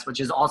podcast, which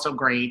is also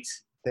great.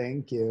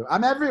 Thank you.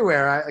 I'm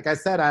everywhere. Like I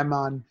said, I'm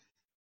on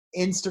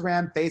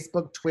Instagram,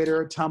 Facebook,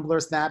 Twitter,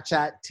 Tumblr,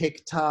 Snapchat,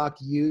 TikTok,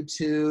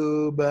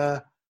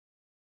 YouTube.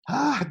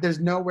 There's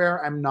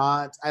nowhere I'm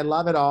not. I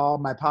love it all.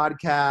 My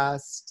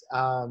podcast.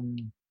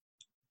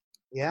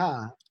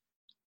 Yeah.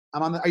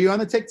 I'm on the, are you on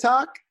the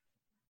TikTok?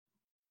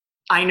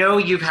 I know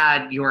you've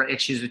had your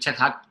issues with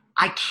TikTok.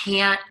 I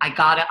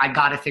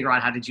gotta figure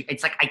out how to do.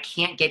 It's like I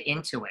can't get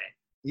into it.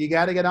 You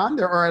gotta get on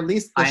there, or at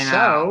least the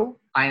show.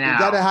 I know. You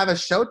gotta have a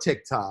show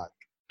TikTok.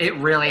 It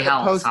really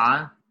helps,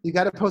 huh? You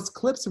gotta post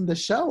clips from the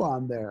show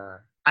on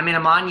there. I mean,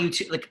 I'm on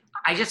YouTube. Like,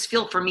 I just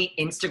feel for me,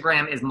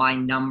 Instagram is my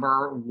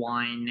number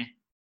one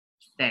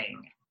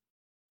thing.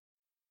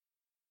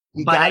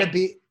 You gotta be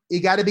everywhere.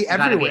 You gotta be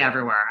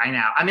everywhere. I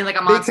know. I mean, like,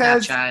 I'm on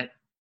Snapchat.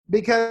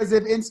 Because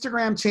if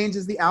Instagram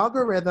changes the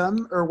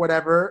algorithm or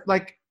whatever,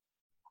 like,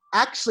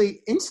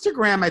 actually,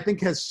 Instagram, I think,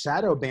 has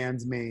shadow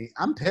banned me.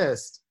 I'm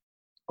pissed.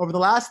 Over the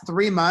last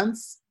 3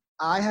 months,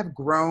 I have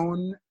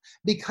grown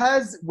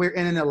because we're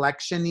in an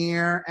election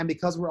year and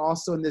because we're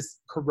also in this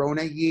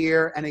Corona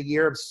year and a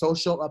year of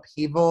social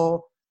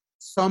upheaval.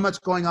 So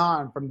much going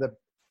on from the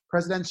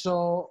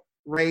presidential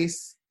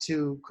race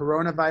to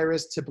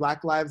coronavirus to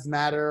Black Lives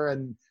Matter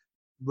and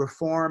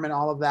reform and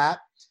all of that.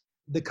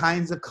 The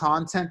kinds of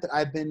content that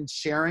I've been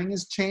sharing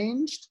has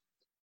changed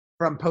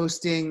from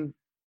posting,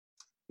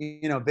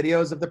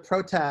 videos of the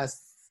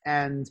protests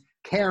and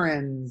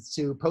Karens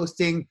to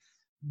posting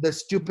the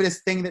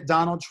stupidest thing that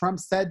Donald Trump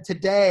said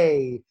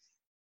today.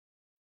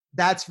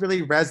 That's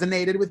really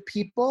resonated with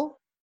people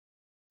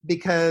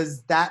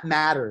because that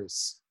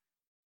matters.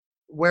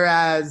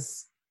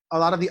 Whereas a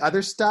lot of the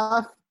other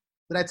stuff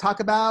that I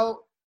talk about,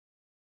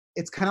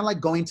 it's kind of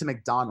like going to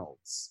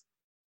McDonald's.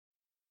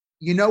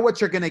 You know what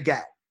you're going to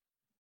get.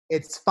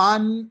 It's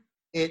fun.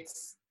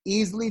 It's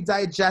easily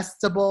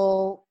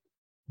digestible.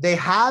 They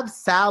have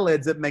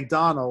salads at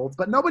McDonald's,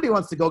 but nobody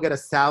wants to go get a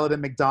salad at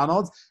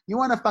McDonald's. You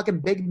want a fucking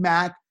Big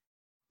Mac,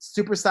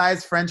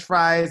 supersized French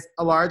fries,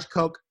 a large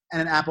Coke,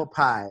 and an apple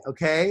pie,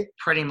 okay?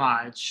 Pretty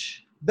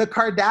much. The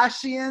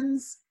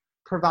Kardashians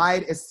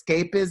provide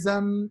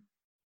escapism,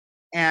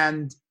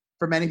 and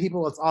for many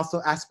people, it's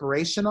also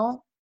aspirational.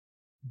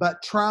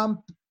 But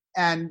Trump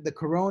and the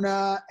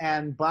Corona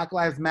and Black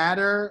Lives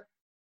Matter,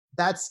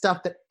 that's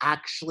stuff that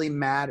actually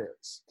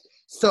matters.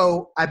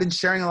 So I've been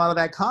sharing a lot of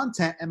that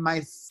content, and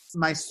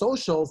my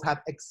socials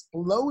have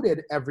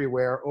exploded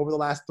everywhere over the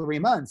last 3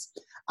 months.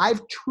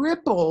 I've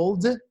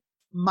tripled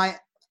my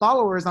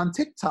followers on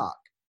TikTok.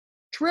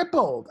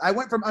 Tripled. I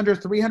went from under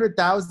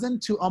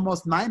 300,000 to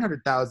almost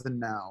 900,000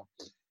 now.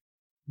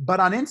 But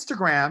on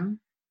Instagram,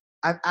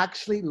 I've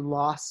actually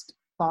lost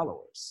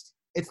followers.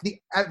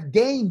 I've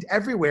gained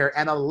everywhere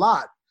and a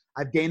lot.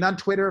 I've gained on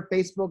Twitter,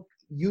 Facebook,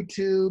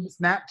 YouTube,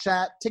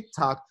 Snapchat,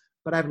 TikTok,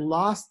 but I've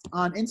lost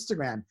on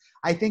Instagram.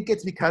 I think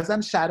it's because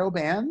I'm shadow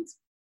banned,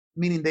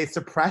 meaning they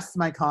suppressed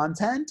my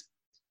content.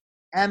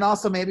 And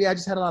also maybe I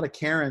just had a lot of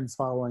Karens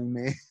following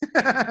me.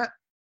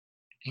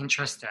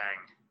 Interesting.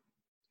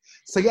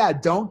 So yeah,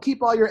 don't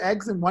keep all your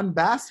eggs in one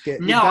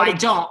basket. No, I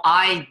don't.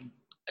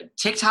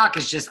 TikTok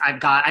is just,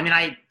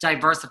 I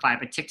diversify,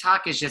 but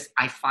TikTok is just,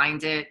 I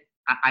find it,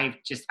 I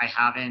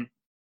haven't.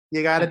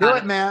 You got to do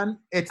it, man.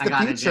 It's the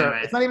future.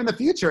 It's not even the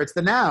future. It's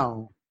the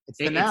now. It's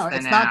the now.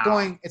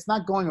 It's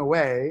not going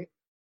away.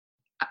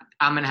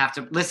 I'm gonna have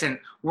to listen.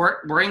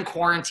 We're in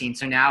quarantine,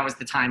 so now is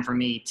the time for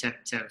me to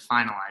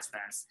finalize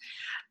this.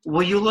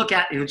 Will you look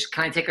at?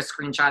 Can I take a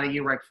screenshot of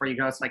you right before you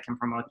go so I can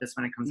promote this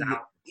when it comes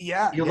out?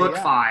 Yeah. You look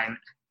fine.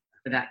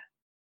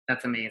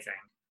 That's amazing.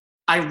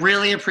 I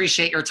really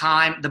appreciate your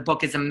time. The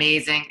book is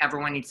amazing.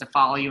 Everyone needs to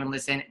follow you and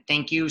listen.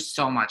 Thank you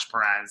so much,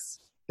 Perez.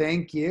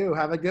 Thank you.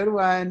 Have a good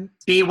one.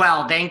 Be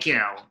well. Thank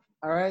you.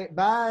 All right.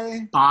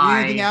 Bye.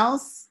 Bye. Anything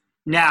else?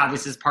 No,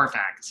 this is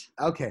perfect.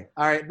 Okay.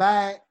 All right.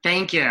 Bye.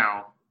 Thank you.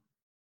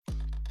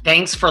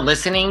 Thanks for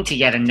listening to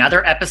yet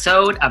another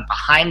episode of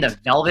Behind the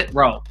Velvet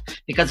Rope.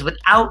 Because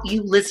without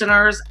you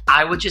listeners,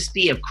 I would just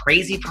be a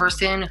crazy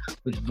person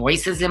with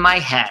voices in my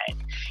head.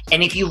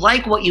 And if you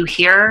like what you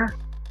hear,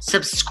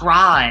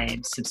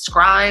 subscribe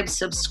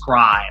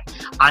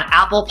on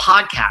Apple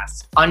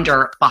Podcasts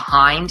under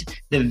Behind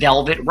the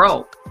Velvet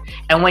Rope.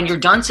 And when you're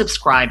done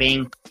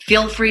subscribing,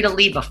 feel free to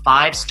leave a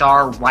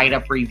 5-star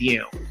write-up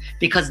review,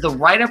 because the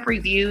write-up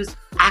reviews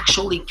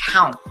actually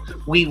count.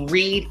 We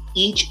read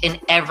each and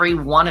every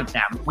one of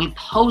them. We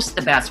post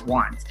the best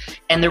ones,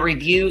 and the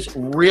reviews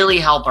really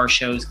help our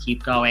shows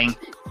keep going,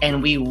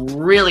 and we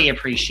really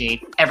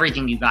appreciate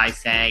everything you guys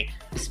say,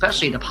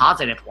 especially the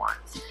positive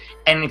ones.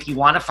 And if you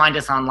want to find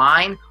us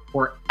online,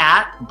 we're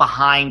at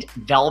Behind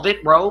Velvet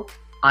Rope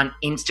on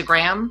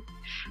Instagram.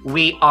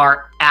 We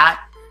are at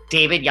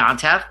David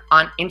Yontef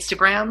on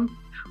Instagram.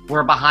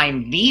 We're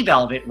Behind the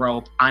Velvet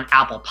Rope on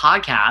Apple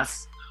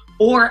Podcasts.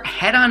 Or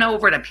head on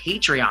over to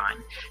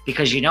Patreon,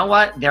 because you know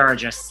what? There are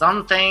just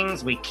some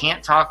things we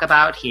can't talk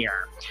about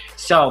here.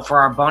 So for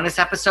our bonus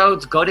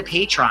episodes, go to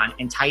Patreon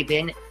and type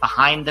in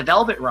Behind the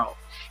Velvet Rope.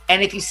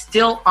 And if you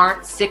still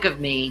aren't sick of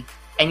me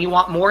and you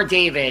want more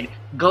David,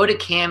 go to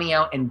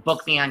Cameo and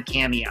book me on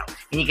Cameo.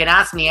 And you can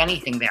ask me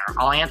anything there.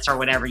 I'll answer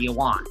whatever you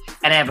want.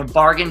 And I have a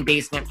bargain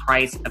basement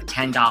price of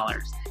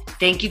 $10.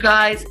 Thank you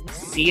guys.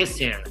 See you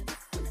soon.